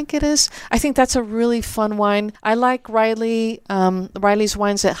Grenache, I think it is. I think that's a really fun wine. I like Riley's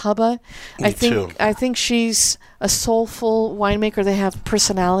wines at Hubba. Me too. I think she's a soulful winemaker. They have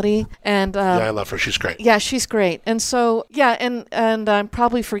personality, and I love her. She's great. Yeah, she's great. And so and I'm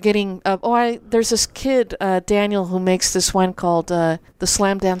probably forgetting. There's this kid Daniel who makes this wine called the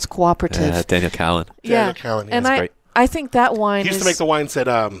Slam Dance Cooperative. Daniel Callan. Daniel Callan. And I think that wine. He used to make the wines at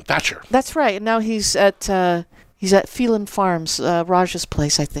Thatcher. That's right. And now he's at. He's at Phelan Farms, Raj's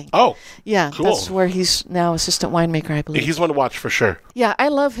place, I think. Oh, yeah, cool. That's where he's now assistant winemaker, I believe. He's one to watch for sure. Yeah, I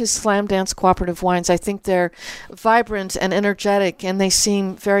love his Slam Dance cooperative wines. I think they're vibrant and energetic, and they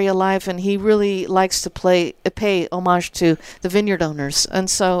seem very alive. And he really likes to pay homage to the vineyard owners. And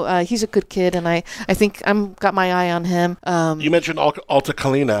so he's a good kid, and I think I'm got my eye on him. You mentioned Alta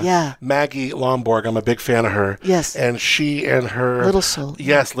Kalina. Yeah. Maggie Lomborg, I'm a big fan of her. Yes. And she and her... Little Soul.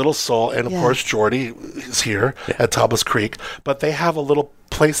 Yes, Little Soul. And, of course, Jordy is here at Tablas Creek. But they have a little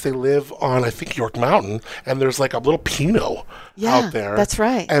place they live on, I think, York Mountain, and there's like a little Pinot out there. That's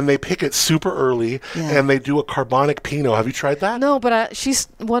right. And they pick it super early, and they do a carbonic Pinot. Have you tried that? No, but she's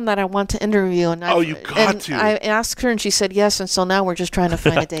one that I want to interview. And you got to. I asked her, and she said yes, and so now we're just trying to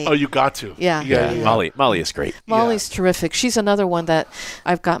find a date. Oh, you got to. Yeah. Molly is great. Molly's terrific. She's another one that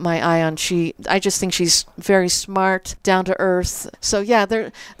I've got my eye on. I just think she's very smart, down to earth. So yeah,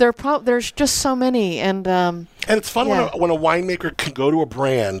 there's just so many, and it's fun when a winemaker can go to a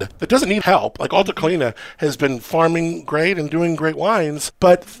brand that doesn't need help. Like Alta Kalina has been farming great and doing great wines,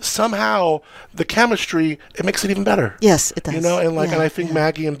 but somehow the chemistry, it makes it even better. Yes, it does. And I think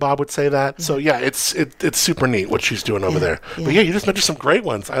Maggie and Bob would say that. Yeah. So it's super neat what she's doing over there. Yeah. But you just mentioned some great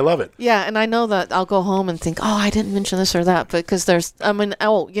ones. I love it. Yeah, and I know that I'll go home and think, oh, I didn't mention this or that, because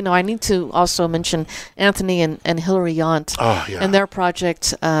I need to also mention Anthony and Hillary Yant and their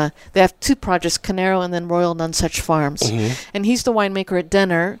project. They have two projects, Canero and then Royal Nonsuch Farms. Mm-hmm. And he's the winemaker at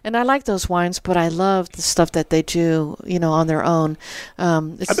Denner, and I like those wines, but I love the stuff that they do, on their own.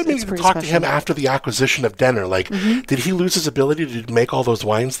 I've been meaning to talk to him after the acquisition of Denner. Like, did he lose his ability to make all those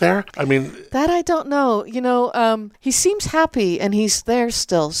wines there? I mean... That I don't know. He seems happy, and he's there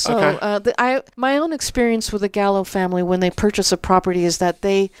still. So my own experience with the Gallo family when they purchase a property is that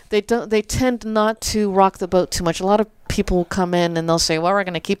they tend not to rock the boat too much. A lot of people come in and they'll say, well, we're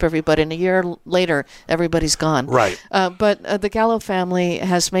going to keep everybody, and a year later everybody's gone. Right. But the Gallo family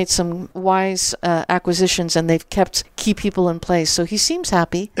has made some wise acquisitions, and they've kept key people in place, so he seems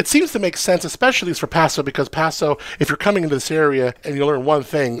happy. It seems to make sense, especially for Paso, because Paso, if you're coming into this area and you learn one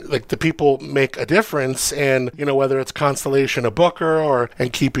thing, like the people make a difference, and whether it's Constellation of Booker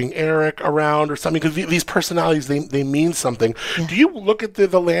and keeping Eric around or something, because these personalities, they mean something. Yeah. Do you look at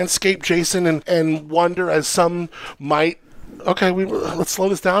the landscape, Jason, and wonder, as some might, okay, let's slow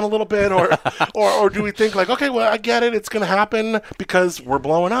this down a little bit, or do we think like, okay, well, I get it, it's going to happen because we're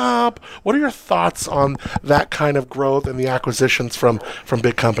blowing up? What are your thoughts on that kind of growth and the acquisitions from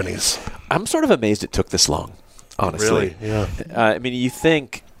big companies? I'm sort of amazed it took this long, honestly. Really? Yeah. I mean, you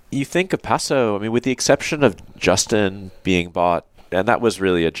think of Paso, I mean, with the exception of Justin being bought, and that was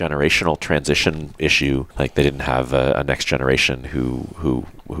really a generational transition issue. Like, they didn't have a next generation who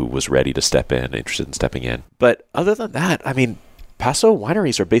was ready to step in, interested in stepping in. But other than that, I mean, Paso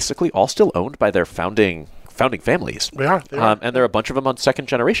wineries are basically all still owned by their founding families. They are. And there are a bunch of them on second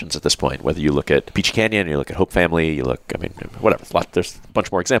generations at this point. Whether you look at Peach Canyon, you look at Hope Family, whatever. There's a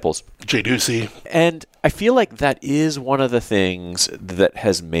bunch more examples. J. Ducey. And I feel like that is one of the things that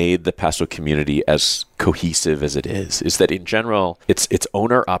has made the Paso community as cohesive as it is that in general, it's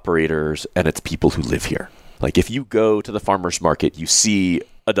owner-operators and it's people who live here. Like, if you go to the farmer's market, you see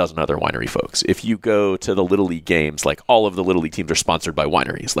a dozen other winery folks. If you go to the Little League games, like, all of the Little League teams are sponsored by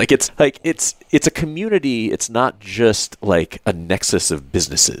wineries. It's a community. It's not just like a nexus of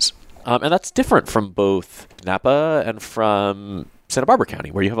businesses. And that's different from both Napa and from Santa Barbara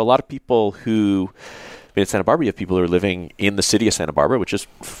County, where you have a lot of people who... in Santa Barbara, you have people who are living in the city of Santa Barbara, which is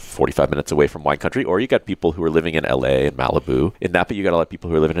 45 minutes away from wine country, or you got people who are living in LA and Malibu. In Napa, you got a lot of people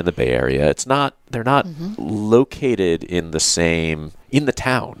who are living in the Bay Area. They're not located in the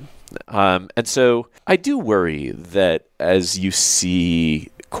town. And so I do worry that as you see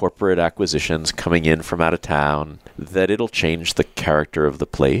corporate acquisitions coming in from out of town, that it'll change the character of the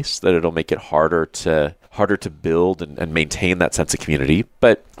place, that it'll make it harder to build and maintain that sense of community.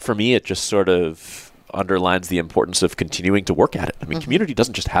 But for me, it just sort of underlines the importance of continuing to work at it. I mean, community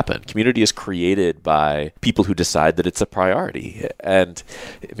doesn't just happen. Community is created by people who decide that it's a priority. And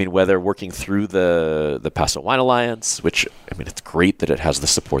I mean, whether working through the Paso Wine Alliance, which, I mean, it's great that it has the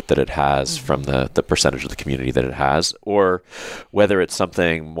support that it has from the percentage of the community that it has, or whether it's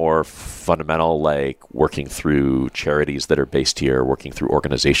something more fundamental like working through charities that are based here, working through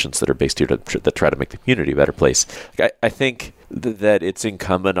organizations that are based here that try to make the community a better place. I think that it's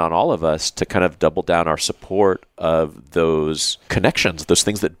incumbent on all of us to kind of double down our support of those connections, those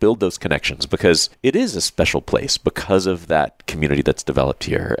things that build those connections, because it is a special place because of that community that's developed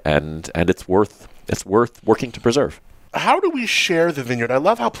here, and it's worth working to preserve. How do we share the vineyard? I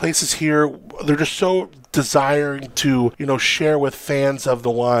love how places here, they're just so desiring to, share with fans of the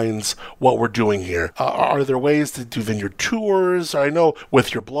wines what we're doing here? Are there ways to do vineyard tours? I know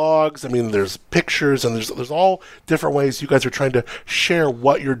with your blogs, there's pictures and there's all different ways you guys are trying to share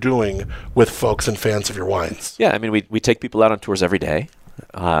what you're doing with folks and fans of your wines. Yeah, we take people out on tours every day.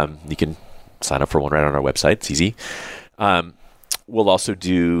 You can sign up for one right on our website. It's easy. We'll also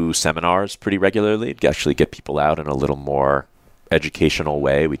do seminars pretty regularly to actually get people out in a little more educational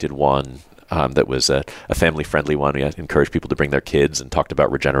way. We did one that was a family-friendly one. We encouraged people to bring their kids and talked about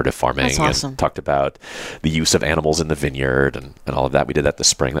regenerative farming. That's awesome. And talked about the use of animals in the vineyard and all of that. We did that this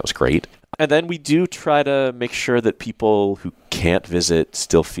spring. That was great. And then we do try to make sure that people who can't visit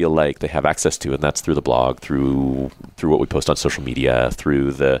still feel like they have access to, and that's through the blog, through what we post on social media,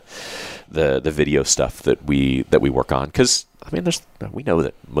 through the video stuff that we work on. Because we know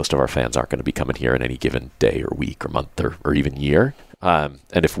that most of our fans aren't going to be coming here in any given day or week or month or even year. And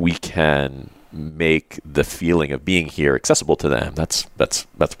if we can make the feeling of being here accessible to them, that's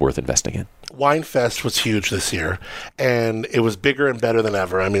worth investing in. WineFest was huge this year, and it was bigger and better than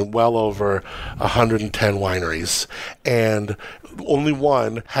ever. Well over 110 wineries, and only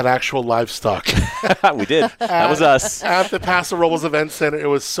one had actual livestock. We did. That was us. At the Paso Robles Event Center. It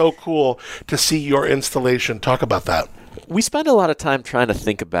was so cool to see your installation. Talk about that. We spend a lot of time trying to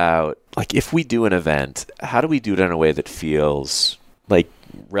think about, if we do an event, how do we do it in a way that feels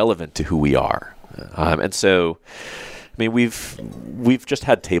relevant to who we are? And so, we've just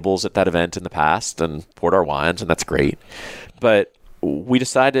had tables at that event in the past and poured our wines, and that's great. But we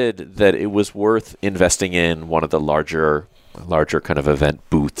decided that it was worth investing in one of the larger kind of event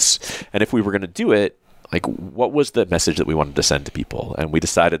booths. And if we were going to do it, what was the message that we wanted to send to people? And we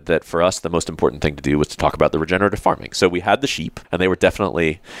decided that for us, the most important thing to do was to talk about the regenerative farming. So we had the sheep, and they were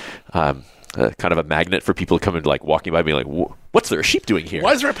definitely kind of a magnet for people coming, walking by, being like, what's there a sheep doing here?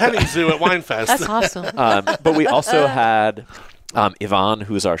 Why is there a petting zoo at WineFest? That's awesome. But we also had Yvonne,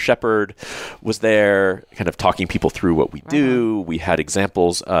 who's our shepherd, was there kind of talking people through what we do. We had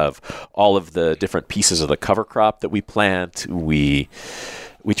examples of all of the different pieces of the cover crop that we plant. We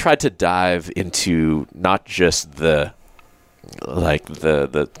tried to dive into not just the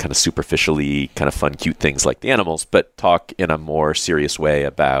kind of superficially kind of fun, cute things like the animals, but talk in a more serious way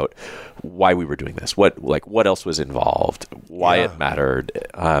about why we were doing this, what else was involved, why it mattered,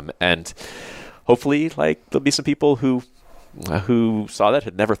 and hopefully there'll be some people who saw that,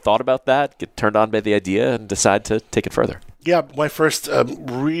 had never thought about that, get turned on by the idea, and decide to take it further. Yeah, my first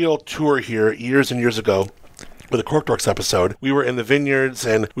real tour here years and years ago, with the Cork Dorks episode, we were in the vineyards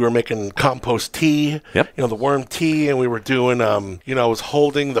and we were making compost tea, the worm tea, and we were doing, I was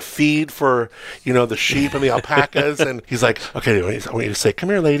holding the feed for, the sheep and the alpacas, and he's like, okay, I want you to say, come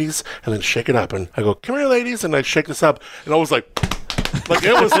here, ladies, and then shake it up, and I go, come here, ladies, and I shake this up, and I was like,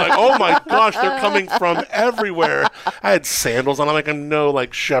 it was like, oh my gosh, they're coming from everywhere. I had sandals on. I'm no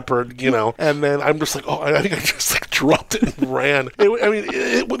shepherd, and then I'm just like, oh, I think I just dropped it and ran.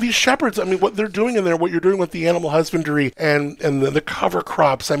 With these shepherds, what they're doing in there, what you're doing with the animal husbandry and the cover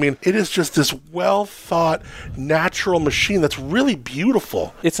crops, it is just this well thought natural machine that's really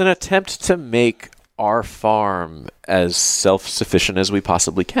beautiful. It's an attempt to make our farm as self-sufficient as we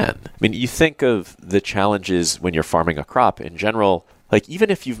possibly can. You think of the challenges when you're farming a crop in general. Even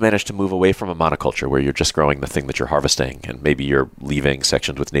if you've managed to move away from a monoculture where you're just growing the thing that you're harvesting, and maybe you're leaving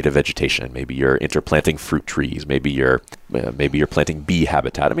sections with native vegetation, maybe you're interplanting fruit trees, maybe you're planting bee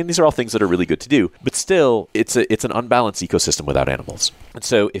habitat. These are all things that are really good to do, but still, it's an unbalanced ecosystem without animals. And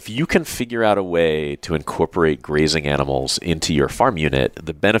so if you can figure out a way to incorporate grazing animals into your farm unit,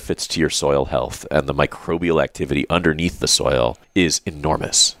 the benefits to your soil health and the microbial activity underneath the soil is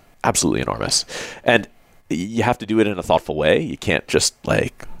enormous, absolutely enormous. And you have to do it in a thoughtful way. You can't just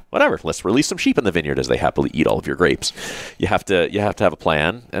whatever, let's release some sheep in the vineyard as they happily eat all of your grapes. You have to have a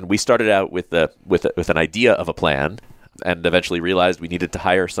plan. And we started out with an idea of a plan, and eventually realized we needed to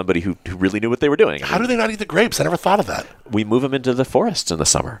hire somebody who really knew what they were doing. How do they not eat the grapes? I never thought of that. We move them into the forests in the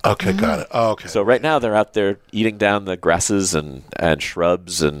summer. Okay, got it. Oh, okay. So right now they're out there eating down the grasses and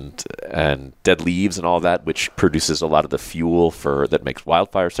shrubs and dead leaves and all that, which produces a lot of the fuel that makes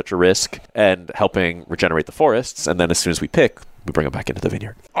wildfire such a risk, and helping regenerate the forests. And then as soon as we pick, we bring them back into the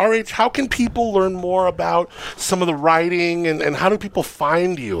vineyard. RH, how can people learn more about some of the writing, and how do people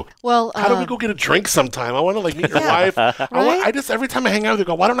find you? Well, how do we go get a drink sometime? I want to meet your wife. I just, every time I hang out with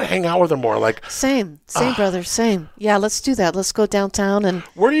you, why don't I hang out with her more? Same, brother, same. Yeah, let's do that. Let's go downtown. And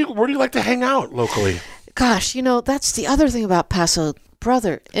where do you like to hang out locally? Gosh, that's the other thing about Paso.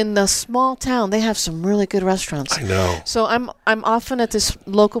 Brother, in the small town, they have some really good restaurants. I know. So I'm often at this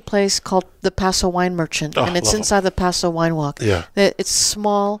local place called the Paso Wine Merchant, and it's inside the Paso Wine Walk. Yeah. It's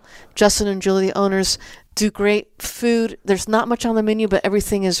small. Justin and Julie, the owners, do great food. There's not much on the menu, but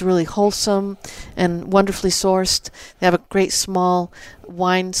everything is really wholesome and wonderfully sourced. They have a great small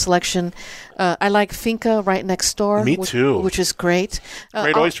wine selection. I like Finca right next door. Me too. Which is great.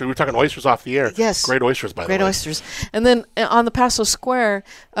 Great oysters. We were talking oysters off the air. Yes. Great oysters, by the way. Great oysters. And then on the Paso Square,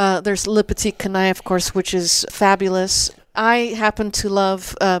 there's Le Petit Canaille, of course, which is fabulous. I happen to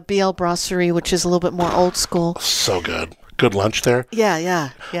love BL Brasserie, which is a little bit more old school. So good. Good lunch there. Yeah.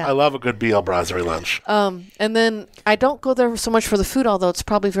 I love a good BL Brasserie lunch. And then I don't go there so much for the food, although it's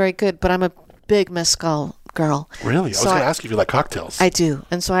probably very good, but I'm a big mezcal girl. Really? I was going to ask you if you like cocktails. I do.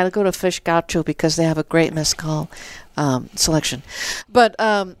 And so I go to Fish Gaucho because they have a great mezcal selection. But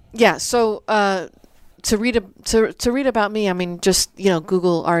so to read about me, I mean, just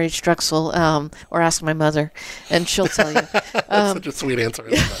Google R.H. Drexel or ask my mother, and she'll tell you. That's such a sweet answer.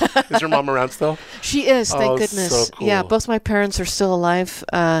 Is your mom around still? She is, thank goodness. So cool. Yeah, both my parents are still alive,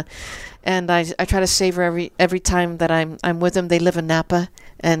 and I try to save her every time that I'm with them. They live in Napa,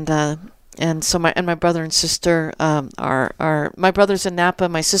 and so my brother and sister are my brother's in Napa.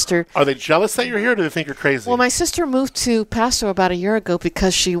 My sister. Are they jealous that you're here? Or do they think you're crazy? Well, my sister moved to Paso about a year ago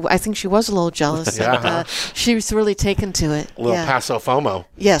because I think she was a little jealous. Yeah. And, she was really taken to it. A little Paso FOMO.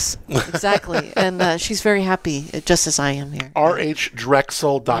 Yes, exactly. And she's very happy, just as I am here.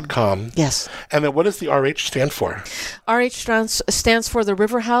 rhdrexel.com. Yes. And then what does the RH stand for? RH stands for the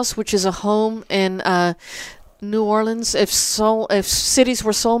River House, which is a home in New Orleans. If cities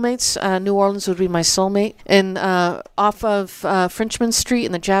were soulmates, New Orleans would be my soulmate. And off of Frenchman Street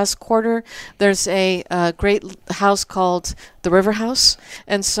in the Jazz Quarter, there's a great house called the River House.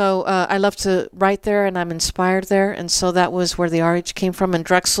 And so I love to write there, and I'm inspired there. And so that was where the RH came from. And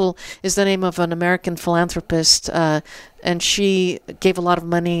Drexel is the name of an American philanthropist, and she gave a lot of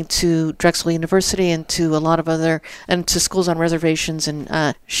money to Drexel University and to a lot of and to schools on reservations.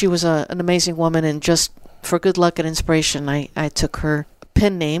 And she was an amazing woman, and just for good luck and inspiration, I took her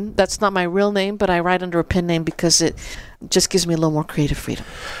pen name. That's not my real name, but I write under a pen name because it just gives me a little more creative freedom.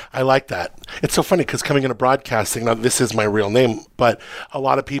 I like that. It's so funny because coming into broadcasting, now this is my real name, but a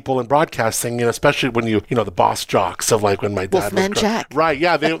lot of people in broadcasting, especially when the boss jocks of like when my dad Wolfman Jack. Right,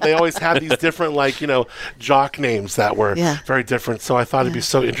 yeah, they always have these different jock names that were very different. So I thought it'd be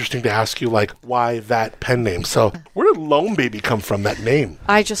so interesting to ask you why that pen name. So where did Lone Baby come from, that name?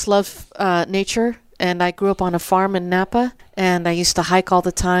 I just love nature. And I grew up on a farm in Napa, and I used to hike all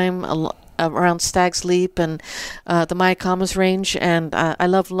the time around Stag's Leap and the Mayacamas Range, and I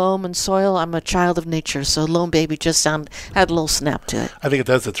love loam and soil. I'm a child of nature, so Lone Baby just had a little snap to it. I think it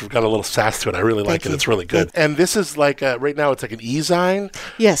does. It's got a little sass to it. I really like it. It's really good. And this is right now it's like an e-zine?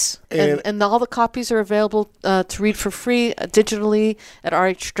 Yes, and all the copies are available to read for free digitally at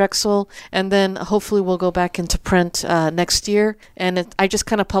RH Drexel, and then hopefully we'll go back into print next year, and I just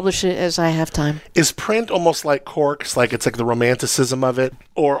kind of publish it as I have time. Is print almost like corks, it's like the romanticism of it,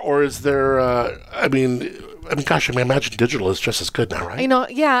 or is there I imagine digital is just as good now, right?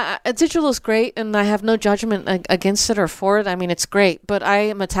 Digital is great, and I have no judgment against it or for it. I mean, it's great, but I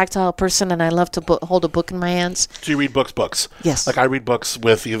am a tactile person, and I love to hold a book in my hands. Do you read books? Yes. I read books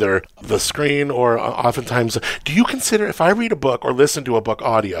with either the screen or oftentimes. Do you consider, if I read a book or listen to a book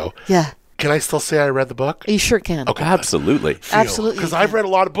audio, can I still say I read the book? You sure can. Okay, absolutely. Absolutely. Because I've read a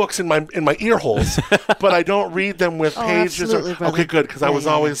lot of books in my ear holes, but I don't read them with pages. Absolutely, Okay, good. Because I was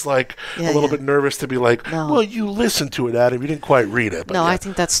always a little bit nervous to be well, you listened to it, Adam. You didn't quite read it. But I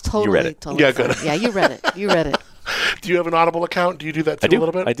think that's totally. You read it. Totally good. Yeah, you read it. Do you have an Audible account? Do you do that too a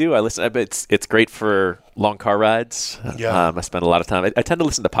little bit? I do. I listen. It's great for long car rides. Yeah. I spend a lot of time. I tend to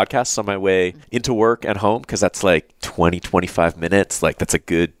listen to podcasts on my way into work and home because that's 20, 25 minutes. That's a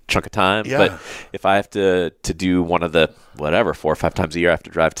good chunk of time. Yeah. But if I have to do one of the 4 or 5 times a year, I have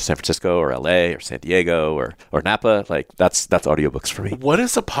to drive to San Francisco or LA or San Diego or Napa. That's audiobooks for me. What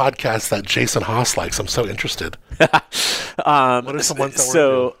is a podcast that Jason Haas likes? I'm so interested. What are some ones that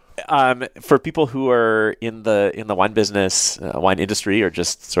we're for people who are in the wine business, wine industry, or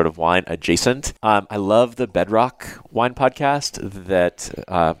just sort of wine adjacent, I love the Bedrock Wine Podcast.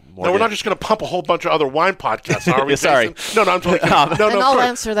 No, we're not just going to pump a whole bunch of other wine podcasts, are we? Sorry. No, I'm totally kidding. And I'll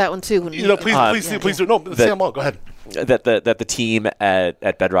answer that one too. Please do. No, Sam, go ahead. That the team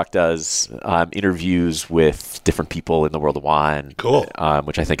at Bedrock does interviews with different people in the world of wine. Cool.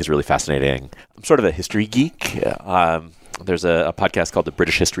 Which I think is really fascinating. I'm sort of a history geek. There's a podcast called the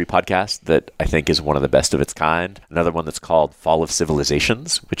British History Podcast that I think is one of the best of its kind. Another one that's called Fall of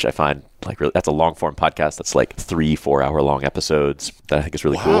Civilizations, which I find that's a long form podcast that's 3-4 hour long episodes that I think is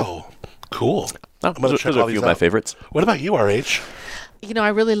really cool. Cool. I'm going to check all these out. A few of my favorites. What about you, RH? I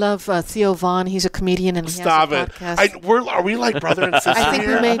really love Theo Vaughn. He's a comedian and he has a podcast. Are we like brother and sister? I think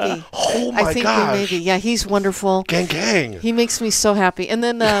we may be. Oh my I think gosh. maybe. Yeah, he's wonderful. Gang. He makes me so happy. And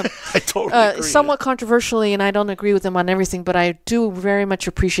then, I totally agree. somewhat controversially, and I don't agree with him on everything, but I do very much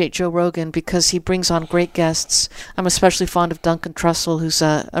appreciate Joe Rogan because he brings on great guests. I'm especially fond of Duncan Trussell, who's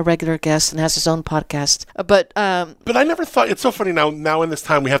a regular guest and has his own podcast. But I never thought, it's so funny now in this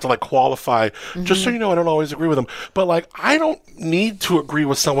time we have to like qualify, just so you know, I don't always agree with them. But like, I don't need to agree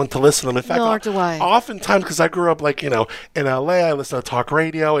with someone to listen to them. In fact, Nor do I. Oftentimes, because I grew up like, in LA, I listened to talk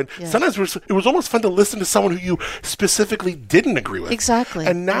radio, and sometimes it was almost fun to listen to someone who you specifically didn't agree with. Exactly.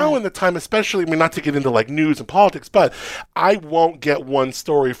 And now in the time, especially, I mean, not to get into like news and politics, but I won't get one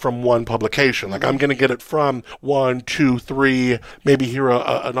story from one publication. Like I'm going to get it from 1, 2, 3, maybe hear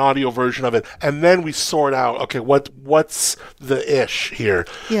an audio version of it, and then we sort out, okay, what's the ish here?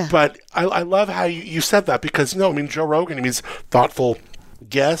 Yeah. But I love how you said that because, Joe Rogan, he's thoughtful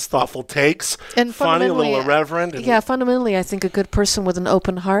guests, thoughtful takes, and funny, a little irreverent. And fundamentally, I think a good person with an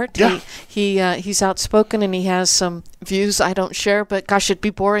open heart. Yeah. He's outspoken and he has some views I don't share, but gosh, it'd be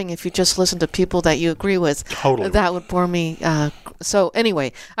boring if you just listen to people that you agree with. Totally. That would bore me. So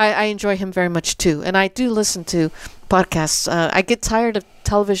anyway, I enjoy him very much too. And I do listen to podcasts. I get tired of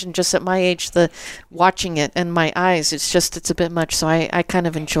television just at my age, the watching it and my eyes. It's a bit much. So I kind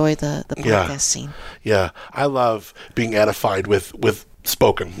of enjoy the podcast scene. Yeah. I love being edified with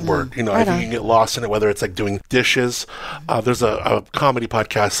spoken word. I think you can get lost in it, whether it's like doing dishes. There's a comedy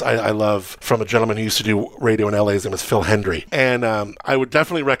podcast I love from a gentleman who used to do radio in LA. His name is Phil Hendry. And I would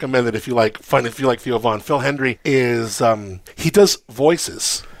definitely recommend it if you like Theo Vaughn. Phil Hendry is, he does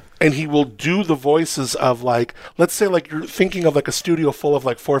voices. And he will do the voices of like, let's say like you're thinking of like a studio full of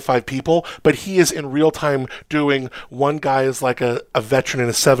like 4 or 5 people, but he is in real time doing, one guy is like a veteran in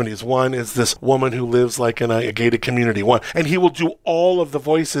his 70s. One is this woman who lives like in a gated community. And he will do all of the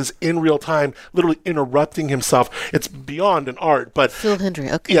voices in real time, literally interrupting himself. It's beyond an art, but Phil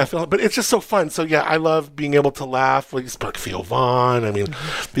Hendry, okay. Yeah, but it's just so fun. So yeah, I love being able to laugh. Like Theo Vaughn. I mean,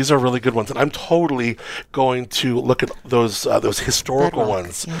 these are really good ones. And I'm totally going to look at those historical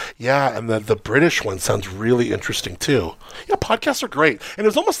ones. Yeah, and the British one sounds really interesting too. Yeah, podcasts are great. And it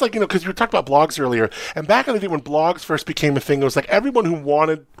was almost like, because you were talking about blogs earlier, and back in the day when blogs first became a thing, it was like everyone who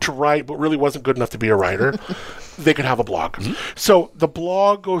wanted to write but really wasn't good enough to be a writer, they could have a blog. So the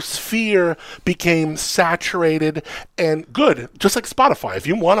blogosphere became saturated and good, just like Spotify. If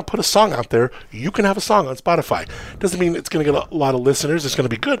you want to put a song out there, you can have a song on Spotify. Doesn't mean it's going to get a lot of listeners, it's going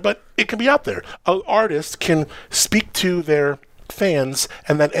to be good, but it can be out there. An artist can speak to their fans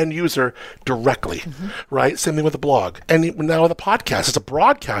and that end user directly, right? Same thing with a blog. And now with a podcast, as a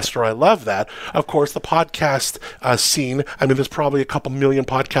broadcaster, I love that. Of course, the podcast scene, I mean, there's probably a couple million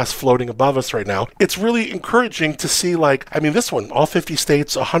podcasts floating above us right now. It's really encouraging to see, like, I mean, this one, all 50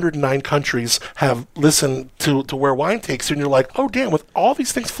 states, 109 countries have listened to Where Wine Takes You, and you're like, oh, damn, with all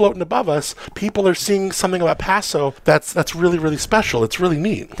these things floating above us, people are seeing something about Paso that's really, really special. It's really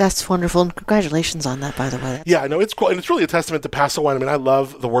neat. That's wonderful. And congratulations on that, by the way. Yeah, I know, it's cool. And it's really a testament to Paso Wine. I mean, I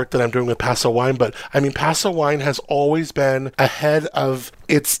love the work that I'm doing with Paso Wine, but I mean, Paso Wine has always been ahead of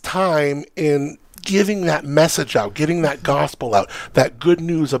its time in giving that message out, getting that gospel out, that good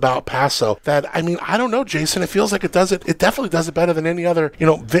news about Paso. That, I mean, I don't know, Jason, it feels like it definitely does it better than any other,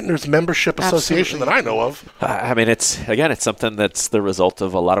 vintner's membership association that I know of. I mean, it's something that's the result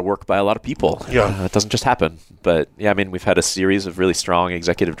of a lot of work by a lot of people. Yeah. It doesn't just happen. But yeah, I mean, we've had a series of really strong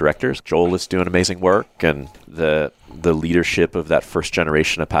executive directors. Joel is doing amazing work, and the leadership of that first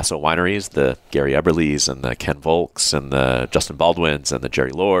generation of Paso wineries, the Gary Eberleys and the Ken Volks and the Justin Baldwins and the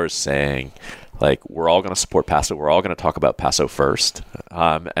Jerry Loors, saying, like, we're all going to support Paso. We're all going to talk about Paso first.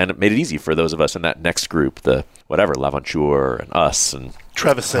 And it made it easy for those of us in that next group, the whatever, L'Aventure and us and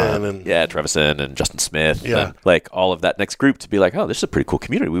Trevisan Trevisan and Justin Smith. Yeah. And, like, all of that next group to be like, oh, this is a pretty cool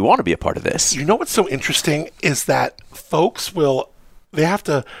community. We want to be a part of this. You know what's so interesting is that folks they have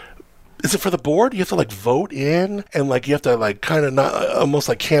to, is it for the board? You have to like vote in, and like you have to like kind of not almost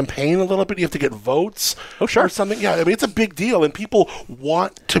like campaign a little bit. You have to get votes, or something. Yeah, I mean, it's a big deal, and people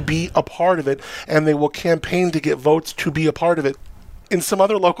want to be a part of it, and they will campaign to get votes to be a part of it. In some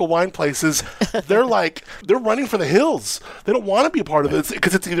other local wine places, they're running for the hills. They don't want to be a part of it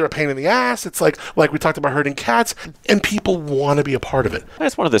because it's either a pain in the ass. It's like we talked about herding cats, and people want to be a part of it.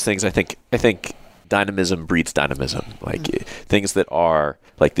 That's one of those things. I think dynamism breeds dynamism. Like things that are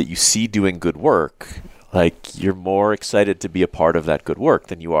like that you see doing good work, like you're more excited to be a part of that good work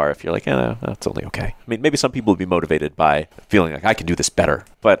than you are if you're like, that's only okay. I mean, maybe some people would be motivated by feeling like I can do this better.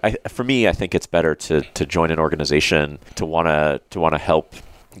 But for me, I think it's better to join an organization, to want to help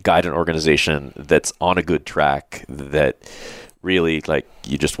guide an organization that's on a good track, that really, like,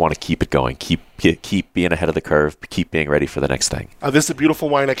 you just want to keep it going, keep being ahead of the curve, keep being ready for the next thing. This is a beautiful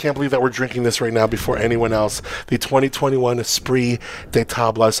wine. I can't believe that we're drinking this right now before anyone else. The 2021 Esprit de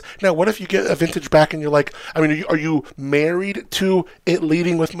Tablas. Now, what if you get a vintage back and you're like, I mean, are you married to it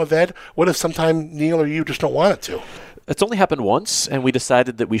leading with Mourvèdre? What if sometime Neil or you just don't want it to? It's only happened once, and we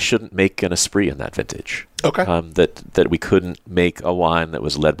decided that we shouldn't make an Esprit in that vintage. Okay. That we couldn't make a wine that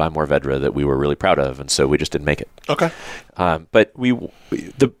was led by Mourvèdre that we were really proud of, and so we just didn't make it. Okay. But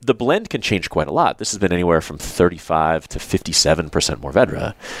the blend can change quite a lot. This has been anywhere from 35 to 57%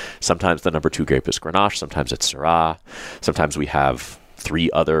 Mourvèdre. Sometimes the number 2 grape is Grenache. Sometimes it's Syrah. Sometimes we have 3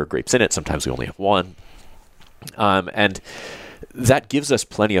 other grapes in it. Sometimes we only have 1. And that gives us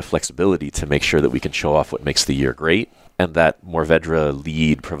plenty of flexibility to make sure that we can show off what makes the year great, and that Mourvèdre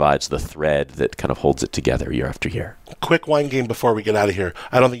lead provides the thread that kind of holds it together year after year. Quick wine game before we get out of here.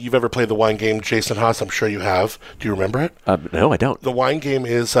 I don't think you've ever played the wine game, Jason Haas. I'm sure you have. Do you remember it? No, I don't. The wine game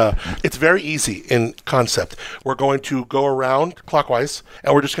is, it's very easy in concept. We're going to go around clockwise,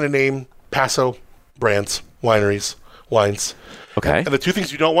 and we're just going to name Paso brands, wineries, wines. Okay. And the 2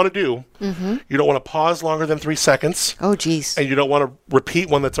 things you don't want to do, you don't want to pause longer than 3 seconds. Oh, geez. And you don't want to repeat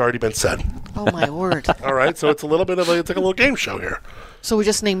one that's already been said. Oh, my word. All right, so it's a little bit of it's like a little game show here. So we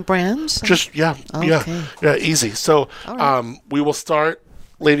just name brands? Just, yeah, easy. So we will start.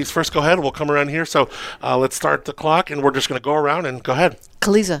 Ladies first, go ahead. We'll come around here. So let's start the clock, and we're just going to go around and go ahead.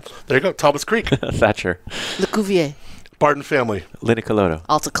 Caliza. There you go. Tablas Creek. Thatcher. Le Cuvier. Barton Family. Linicoloto.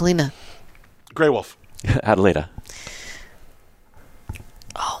 Alta Colina. Grey Wolf. Adelaida.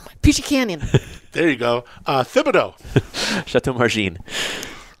 Oh, my. Peachy Canyon. There you go. Thibodeau. Chateau Margine.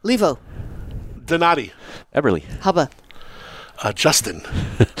 Levo. Donati. Eberly. Hubba. Justin.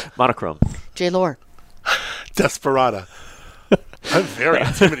 Monochrome. J. Lore. Desperada. I'm very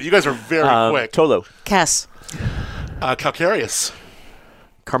intimidated. You guys are very quick. Tolo. Cass. Calcareous.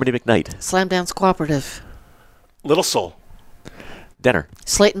 Carmody McKnight. Slam Dance Cooperative. Little Soul. Denner.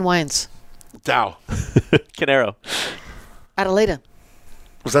 Slayton Wines. Dow. Canaro. Adelaida.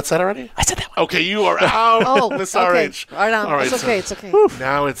 Was that said already? I said that one. Okay, you are out. Oh, Miss okay. RH. Right on. All right, it's so okay. It's okay.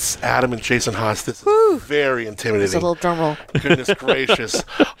 Now it's Adam and Jason Haas. This is very intimidating. It's a little drum roll. Goodness gracious.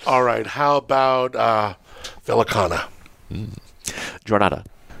 All right, how about Villicana? Jornada.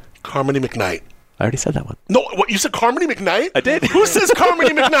 Carmody McKnight. I already said that one. No, what, you said Carmody McKnight? I did. Who says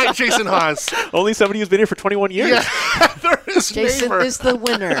Carmody McKnight, Jason Haas? Only somebody who's been here for 21 years. Yeah, there is Jason neighbor. is the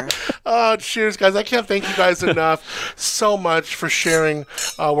winner. Cheers, guys. I can't thank you guys enough so much for sharing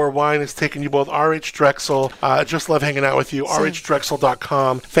where wine has taken you both. RH Drexel. Just love hanging out with you.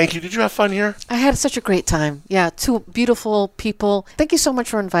 RHDrexel.com. Thank you. Did you have fun here? I had such a great time. Yeah, 2 beautiful people. Thank you so much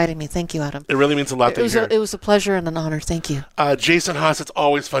for inviting me. Thank you, Adam. It really means a lot to hear. It was a pleasure and an honor. Thank you. Jason Haas, it's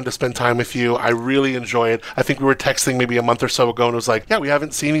always fun to spend time with you. I really enjoy it. I think we were texting maybe a month or so ago, and it was like, yeah, we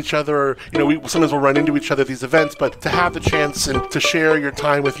haven't seen each other. Or, we sometimes we'll run into each other at these events, but to have the chance and to share your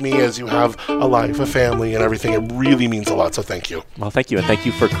time with me as you have a life, a family, and everything, it really means a lot. So thank you. Well, thank you, and thank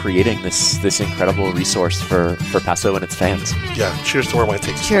you for creating this incredible resource for Paso and its fans. Yeah, cheers to where wine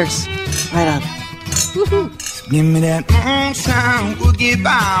takes you. Cheers. Right on. Woohoo. Give me that moonshine, we'll get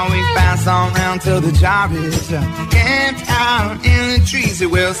by. We pass on round till the job is camped out in the trees.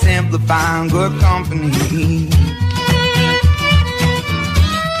 It will simplify good company.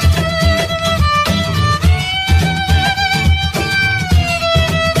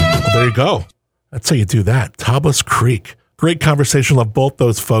 There you go. That's how you do that. Tablas Creek. Great conversation. Love both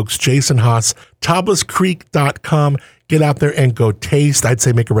those folks. Jason Haas, tablascreek.com. Get out there and go taste. I'd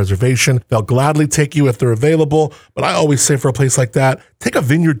say make a reservation. They'll gladly take you if they're available. But I always say for a place like that, take a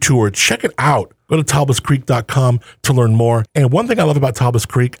vineyard tour. Check it out. Go to tablascreek.com to learn more. And one thing I love about Tablas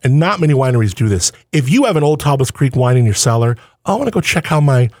Creek, and not many wineries do this, if you have an old Tablas Creek wine in your cellar, I want to go check how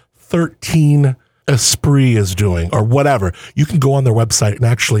my 13 Esprit is doing or whatever. You can go on their website and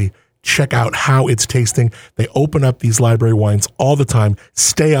actually check out how it's tasting. They open up these library wines all the time,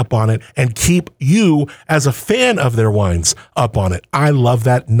 stay up on it, and keep you as a fan of their wines up on it. I love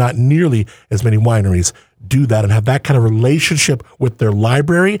that. Not nearly as many wineries do that and have that kind of relationship with their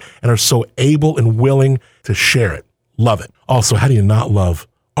library and are so able and willing to share it. Love it. Also, how do you not love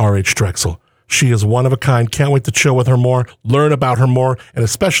RH Drexel? She is one of a kind. Can't wait to chill with her more, learn about her more, and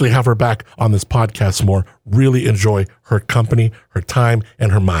especially have her back on this podcast more. Really enjoy her company, her time,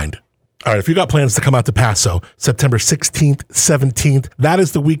 and her mind. All right, if you got plans to come out to Paso, September 16th, 17th, that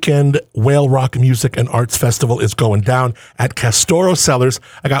is the weekend Whale Rock Music and Arts Festival is going down at Castoro Cellars.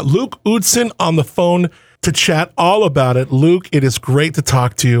 I got Luke Oudson on the phone to chat all about it. Luke, it is great to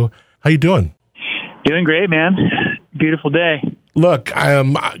talk to you. How you doing? Doing great, man. Beautiful day. Look,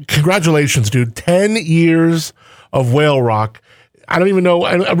 congratulations, dude. 10 years of Whale Rock. I don't even know.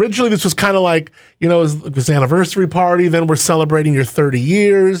 And originally, this was kind of like, it was this anniversary party. Then we're celebrating your 30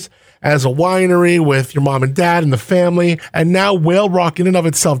 years as a winery with your mom and dad and the family. And now Whale Rock in and of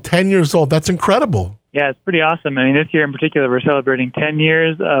itself, 10 years old. That's incredible. Yeah, it's pretty awesome. I mean, this year in particular, we're celebrating 10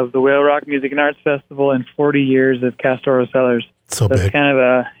 years of the Whale Rock Music and Arts Festival and 40 years of Castoro Cellars. So big. It's kind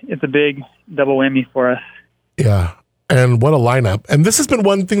of it's a big double whammy for us. Yeah. And what a lineup. And this has been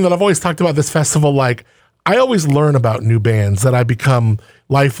one thing that I've always talked about this festival. Like, I always learn about new bands that I become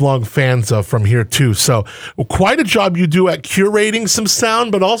lifelong fans of from here too. So quite a job you do at curating some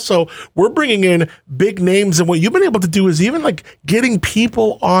sound, but also we're bringing in big names. And what you've been able to do is even like getting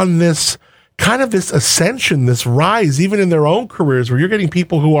people on this kind of this ascension, this rise, even in their own careers, where you're getting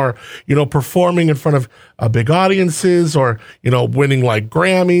people who are, performing in front of big audiences or, winning like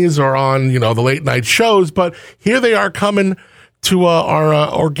Grammys or on, the late night shows. But here they are coming to our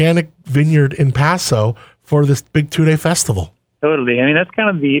organic vineyard in Paso for this big 2-day festival. Totally. I mean, that's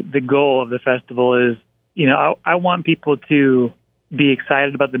kind of the goal of the festival is, I want people to be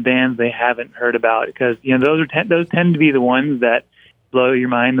excited about the bands they haven't heard about because, those tend to be the ones that blow your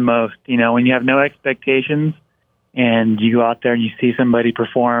mind the most. When you have no expectations and you go out there and you see somebody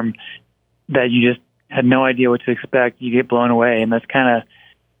perform that you just had no idea what to expect, you get blown away. And that's kind of,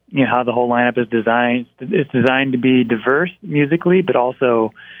 how the whole lineup is designed. It's designed to be diverse musically, but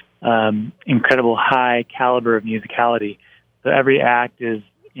also incredible high caliber of musicality. So every act is,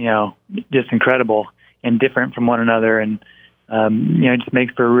 just incredible and different from one another. And, it just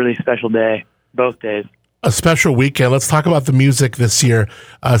makes for a really special day, both days. A special weekend. Let's talk about the music this year.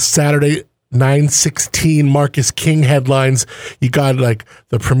 Saturday, 9/16, Marcus King headlines. You got like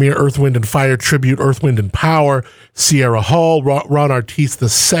the premier Earth, Wind, and Fire tribute, Earth, Wind, and Power, Sierra Hull, Ron Artiste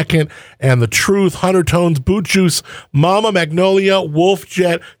II, and The Truth, Hunter Tones, Boot Juice, Mama Magnolia, Wolf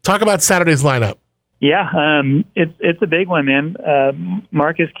Jet. Talk about Saturday's lineup. Yeah, it's a big one, man.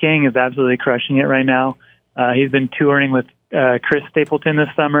 Marcus King is absolutely crushing it right now. He's been touring with Chris Stapleton this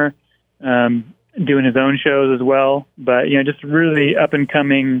summer, doing his own shows as well. But, just really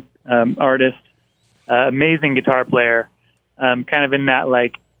up-and-coming artist, amazing guitar player, kind of in that,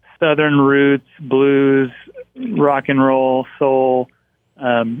 like, southern roots, blues, rock and roll, soul.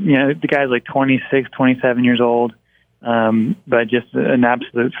 The guy's like 26, 27 years old, but just an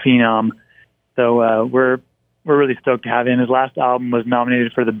absolute phenom. So we're really stoked to have him. His last album was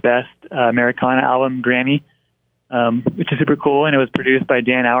nominated for the Best Americana Album Grammy, which is super cool, and it was produced by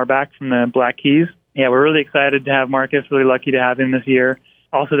Dan Auerbach from the Black Keys. Yeah, we're really excited to have Marcus, really lucky to have him this year.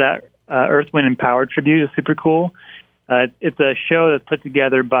 Also, that Earth, Wind, and Power tribute is super cool. It's a show that's put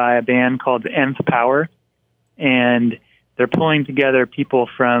together by a band called the Nth Power, and they're pulling together people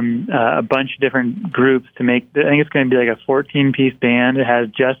from a bunch of different groups to make, I think it's going to be like a 14-piece band. It has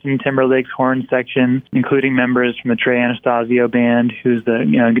Justin Timberlake's horn section, including members from the Trey Anastasio band, who's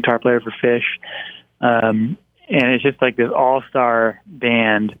the guitar player for Fish. And it's just like this all-star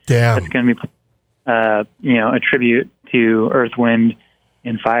band that's going to be, a tribute to Earth, Wind,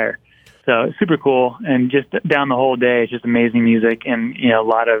 and Fire. So it's super cool. And just down the whole day, it's just amazing music and, a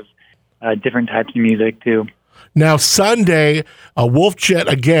lot of different types of music, too. Now, Sunday, Wolf Jet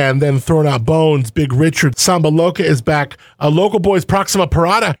again, then Throwing Out Bones, Big Richard, Samba Loca is back, Local Boys, Proxima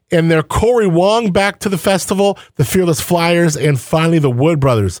Parada, and their Corey Wong back to the festival, the Fearless Flyers, and finally the Wood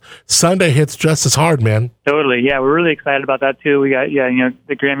Brothers. Sunday hits just as hard, man. Totally, yeah, we're really excited about that, too. We got,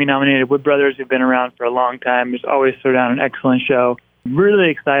 the Grammy-nominated Wood Brothers who've been around for a long time. Just always throw down an excellent show. Really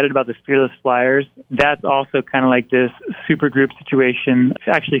excited about the Fearless Flyers. That's also kind of like this super group situation. It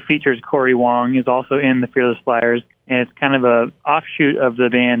actually features Corey Wong, is also in the Fearless Flyers, and it's kind of a offshoot of the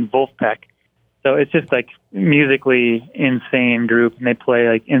band Wolfpack. So it's just like musically insane group, and they play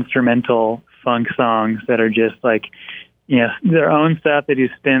like instrumental funk songs that are just like, their own stuff. They do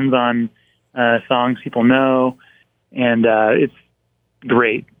spins on songs people know, and it's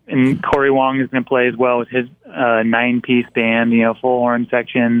great. And Corey Wong is going to play as well with his 9-piece band, full horn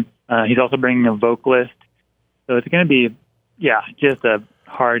section. He's also bringing a vocalist. So it's going to be, just a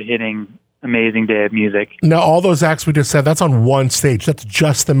hard-hitting, amazing day of music. Now, all those acts we just said, that's on one stage. That's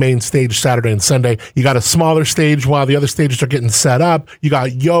just the main stage Saturday and Sunday. You got a smaller stage while the other stages are getting set up. You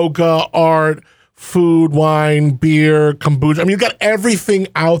got yoga, art, food, wine, beer, kombucha. I mean, you got everything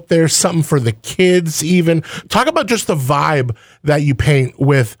out there, something for the kids even. Talk about just the vibe that you paint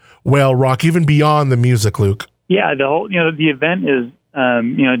with Whale Rock, even beyond the music, Luke. Yeah, the whole, the event is,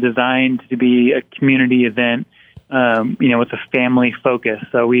 designed to be a community event, with a family focus.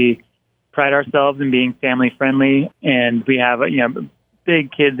 So we pride ourselves in being family friendly, and we have a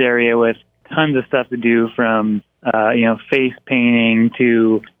big kids area with tons of stuff to do, from, face painting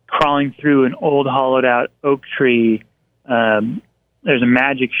to crawling through an old hollowed out oak tree, There's a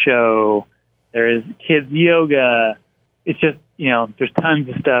magic show. There is kids yoga. It's just, there's tons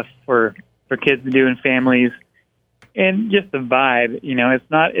of stuff for kids to do and families. And just the vibe,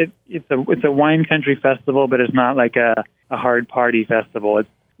 it's a wine country festival, but it's not like a hard party festival. It's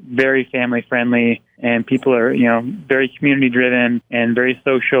very family friendly, and people are, very community driven and very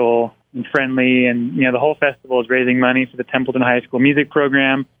social and friendly. And, the whole festival is raising money for the Templeton High School music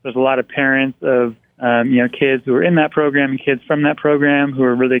program. There's a lot of parents of, kids who are in that program and kids from that program who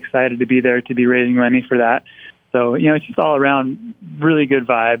are really excited to be there to be raising money for that. So, it's just all around really good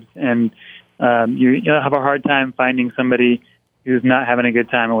vibes. And, you'll have a hard time finding somebody who's not having a good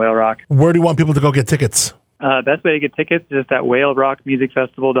time at Whale Rock. Where do you want people to go get tickets? Best way to get tickets is at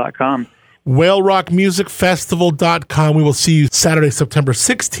whalerockmusicfestival.com. whalerockmusicfestival.com. We will see you Saturday, September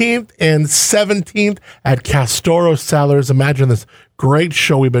 16th and 17th at Castoro Cellars. Imagine this great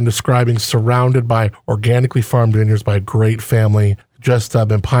show we've been describing, surrounded by organically farmed vineyards by a great family. Just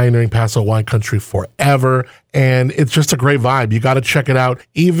been pioneering Paso wine country forever, and it's just a great vibe. You got to check it out.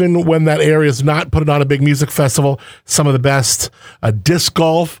 Even when that area is not putting on a big music festival, some of the best disc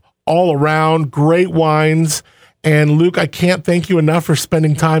golf all around, great wines. And Luke, I can't thank you enough for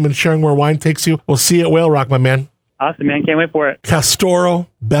spending time and sharing where wine takes you. We'll see you at Whale Rock, my man. Awesome, man. Can't wait for it. Castoro,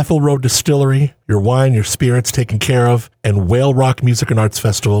 Bethel Road Distillery, your wine, your spirits taken care of, and Whale Rock Music and Arts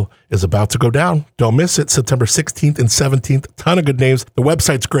Festival is about to go down. Don't miss it, September 16th and 17th. Ton of good names. The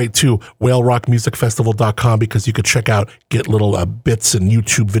website's great too, whalerockmusicfestival.com, because you could check out, get little bits and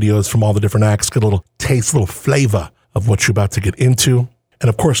YouTube videos from all the different acts, get a little taste, a little flavor of what you're about to get into. And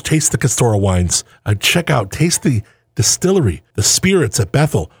of course, taste the Castoro wines. Taste the distillery, the spirits at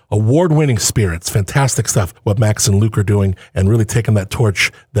Bethel, award-winning spirits, fantastic stuff, what Max and Luke are doing, and really taking that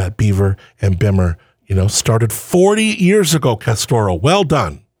torch that Beaver and Bimmer, started 40 years ago, Castoro. Well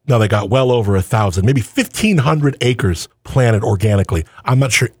done. Now they got well over 1,000, maybe 1,500 acres planted organically. I'm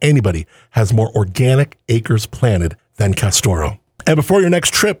not sure anybody has more organic acres planted than Castoro. And before your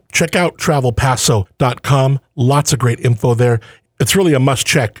next trip, check out travelpaso.com. Lots of great info there. It's really a must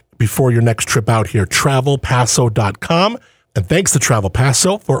check before your next trip out here, travelpaso.com. And thanks to Travel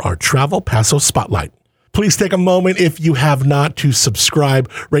Paso for our Travel Paso Spotlight. Please take a moment, if you have not, to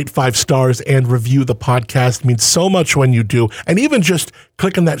subscribe, rate 5 stars, and review the podcast. It means so much when you do. And even just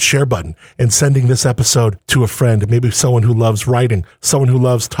clicking that share button and sending this episode to a friend, maybe someone who loves writing, someone who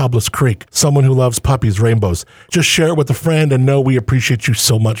loves Tablas Creek, someone who loves puppies, rainbows. Just share it with a friend and know we appreciate you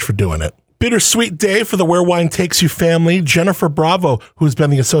so much for doing it. Bittersweet day for the Where Wine Takes You family. Jennifer Bravo, who's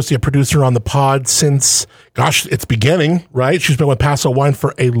been the associate producer on the pod since, its beginning, right? She's been with Paso Wine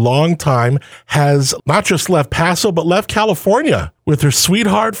for a long time, has not just left Paso, but left California with her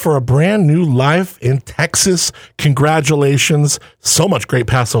sweetheart for a brand new life in Texas. Congratulations. So much great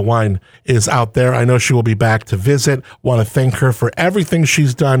Paso wine is out there. I know she will be back to visit. Want to thank her for everything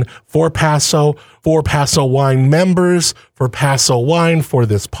she's done for Paso Wine members, for Paso Wine, for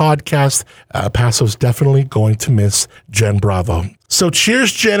this podcast. Paso's definitely going to miss Jen Bravo. So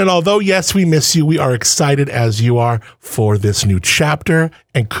cheers, Jen. And although, yes, we miss you, we are excited as you are for this new chapter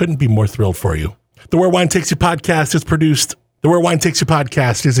and couldn't be more thrilled for you. The Where Wine Takes You podcast is produced. The Where Wine Takes You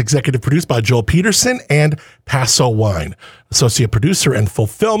podcast is executive produced by Joel Peterson and Paso Wine. Associate producer and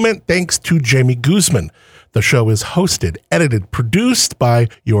fulfillment, thanks to Jamie Guzman. The show is hosted, edited, produced by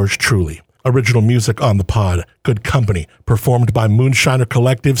yours truly. Original music on the pod, Good Company, performed by Moonshiner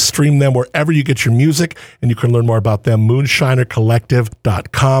Collective. Stream them wherever you get your music, and you can learn more about them,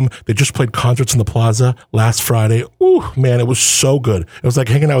 moonshinercollective.com. They just played concerts in the Plaza last Friday. Ooh, man, it was so good. It was like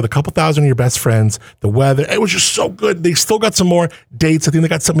hanging out with a couple thousand of your best friends. The weather, it was just so good. They still got some more dates. I think they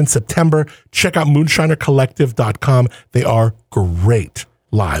got something in September. Check out moonshinercollective.com. They are great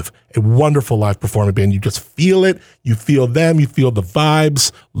live. A wonderful live performing band. You just feel it. You feel them. You feel the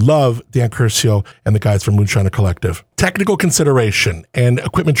vibes. Love Dan Curcio and the guys from Moonshiner Collective. Technical consideration and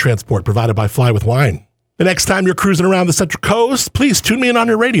equipment transport provided by Fly with Wine. The next time you're cruising around the Central Coast, please tune me in on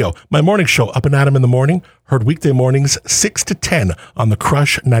your radio. My morning show, Up and Adam in the Morning, heard weekday mornings 6 to 10 on the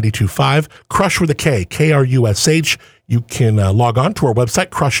Crush 92.5. Crush with a K, KRUSH. You can log on to our website,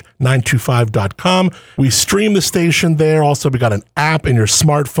 crush925.com. We stream the station there. Also, we got an app in your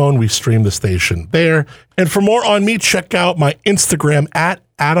smartphone. We stream the station there. And for more on me, check out my Instagram at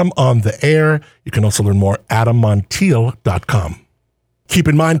Adam on the Air. You can also learn more at adammontiel.com. Keep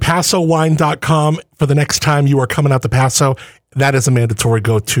in mind, PasoWine.com for the next time you are coming out to Paso. That is a mandatory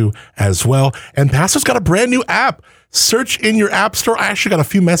go-to as well. And Paso's got a brand new app. Search in your app store. I actually got a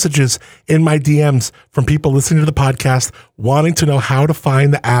few messages in my DMs from people listening to the podcast wanting to know how to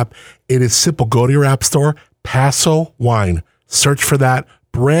find the app. It is simple. Go to your app store, Paso Wine. Search for that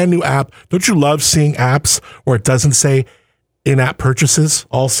brand new app. Don't you love seeing apps where it doesn't say in-app purchases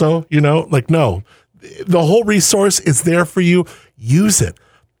also, like, no, the whole resource is there for you. Use it.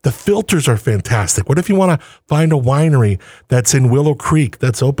 The filters are fantastic. What if you want to find a winery that's in Willow Creek,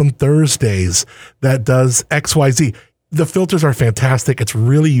 that's open Thursdays, that does XYZ? The filters are fantastic. It's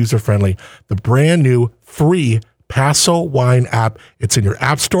really user-friendly. The brand new free Paso Wine app. It's in your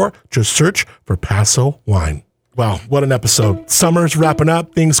app store. Just search for Paso Wine. Wow, what an episode. Summer's wrapping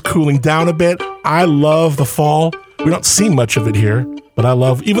up, things cooling down a bit. I love the fall. We don't see much of it here, but I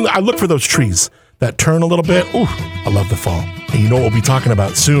look for those trees that turn a little bit. Ooh, I love the fall. And you know what we'll be talking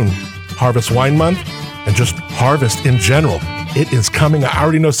about soon? Harvest Wine Month and just harvest in general. It is coming. I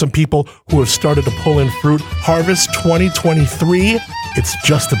already know some people who have started to pull in fruit. Harvest 2023, it's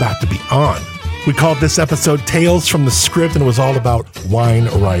just about to be on. We called this episode Tales from the Script, and it was all about wine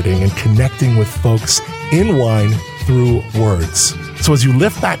writing and connecting with folks in wine through words. So as you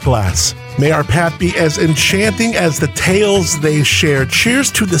lift that glass, may our path be as enchanting as the tales they share.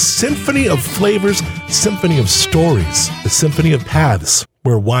 Cheers to the symphony of flavors, symphony of stories, the symphony of paths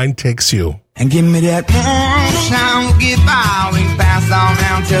where wine takes you. And give me that moonshine, we'll get by. We can pass on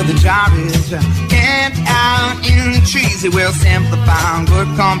down till the job is camped out in the trees. It will simplify on good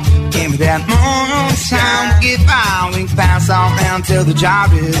company. Give me that moonshine, we'll get by. We can pass on down till the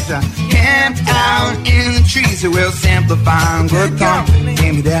job is camped out in the trees. It will simplify on good company.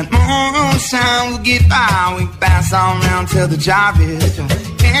 Give me that moonshine, we'll get by. We can pass on down till the job is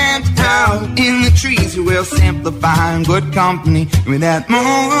camped out in the trees. It will simplify on good company. Give me that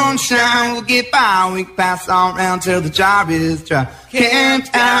moonshine, we'll get by. We can pass on round till the job is dry. Camped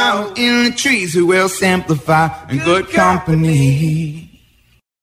out in the trees, we will simplify in good company.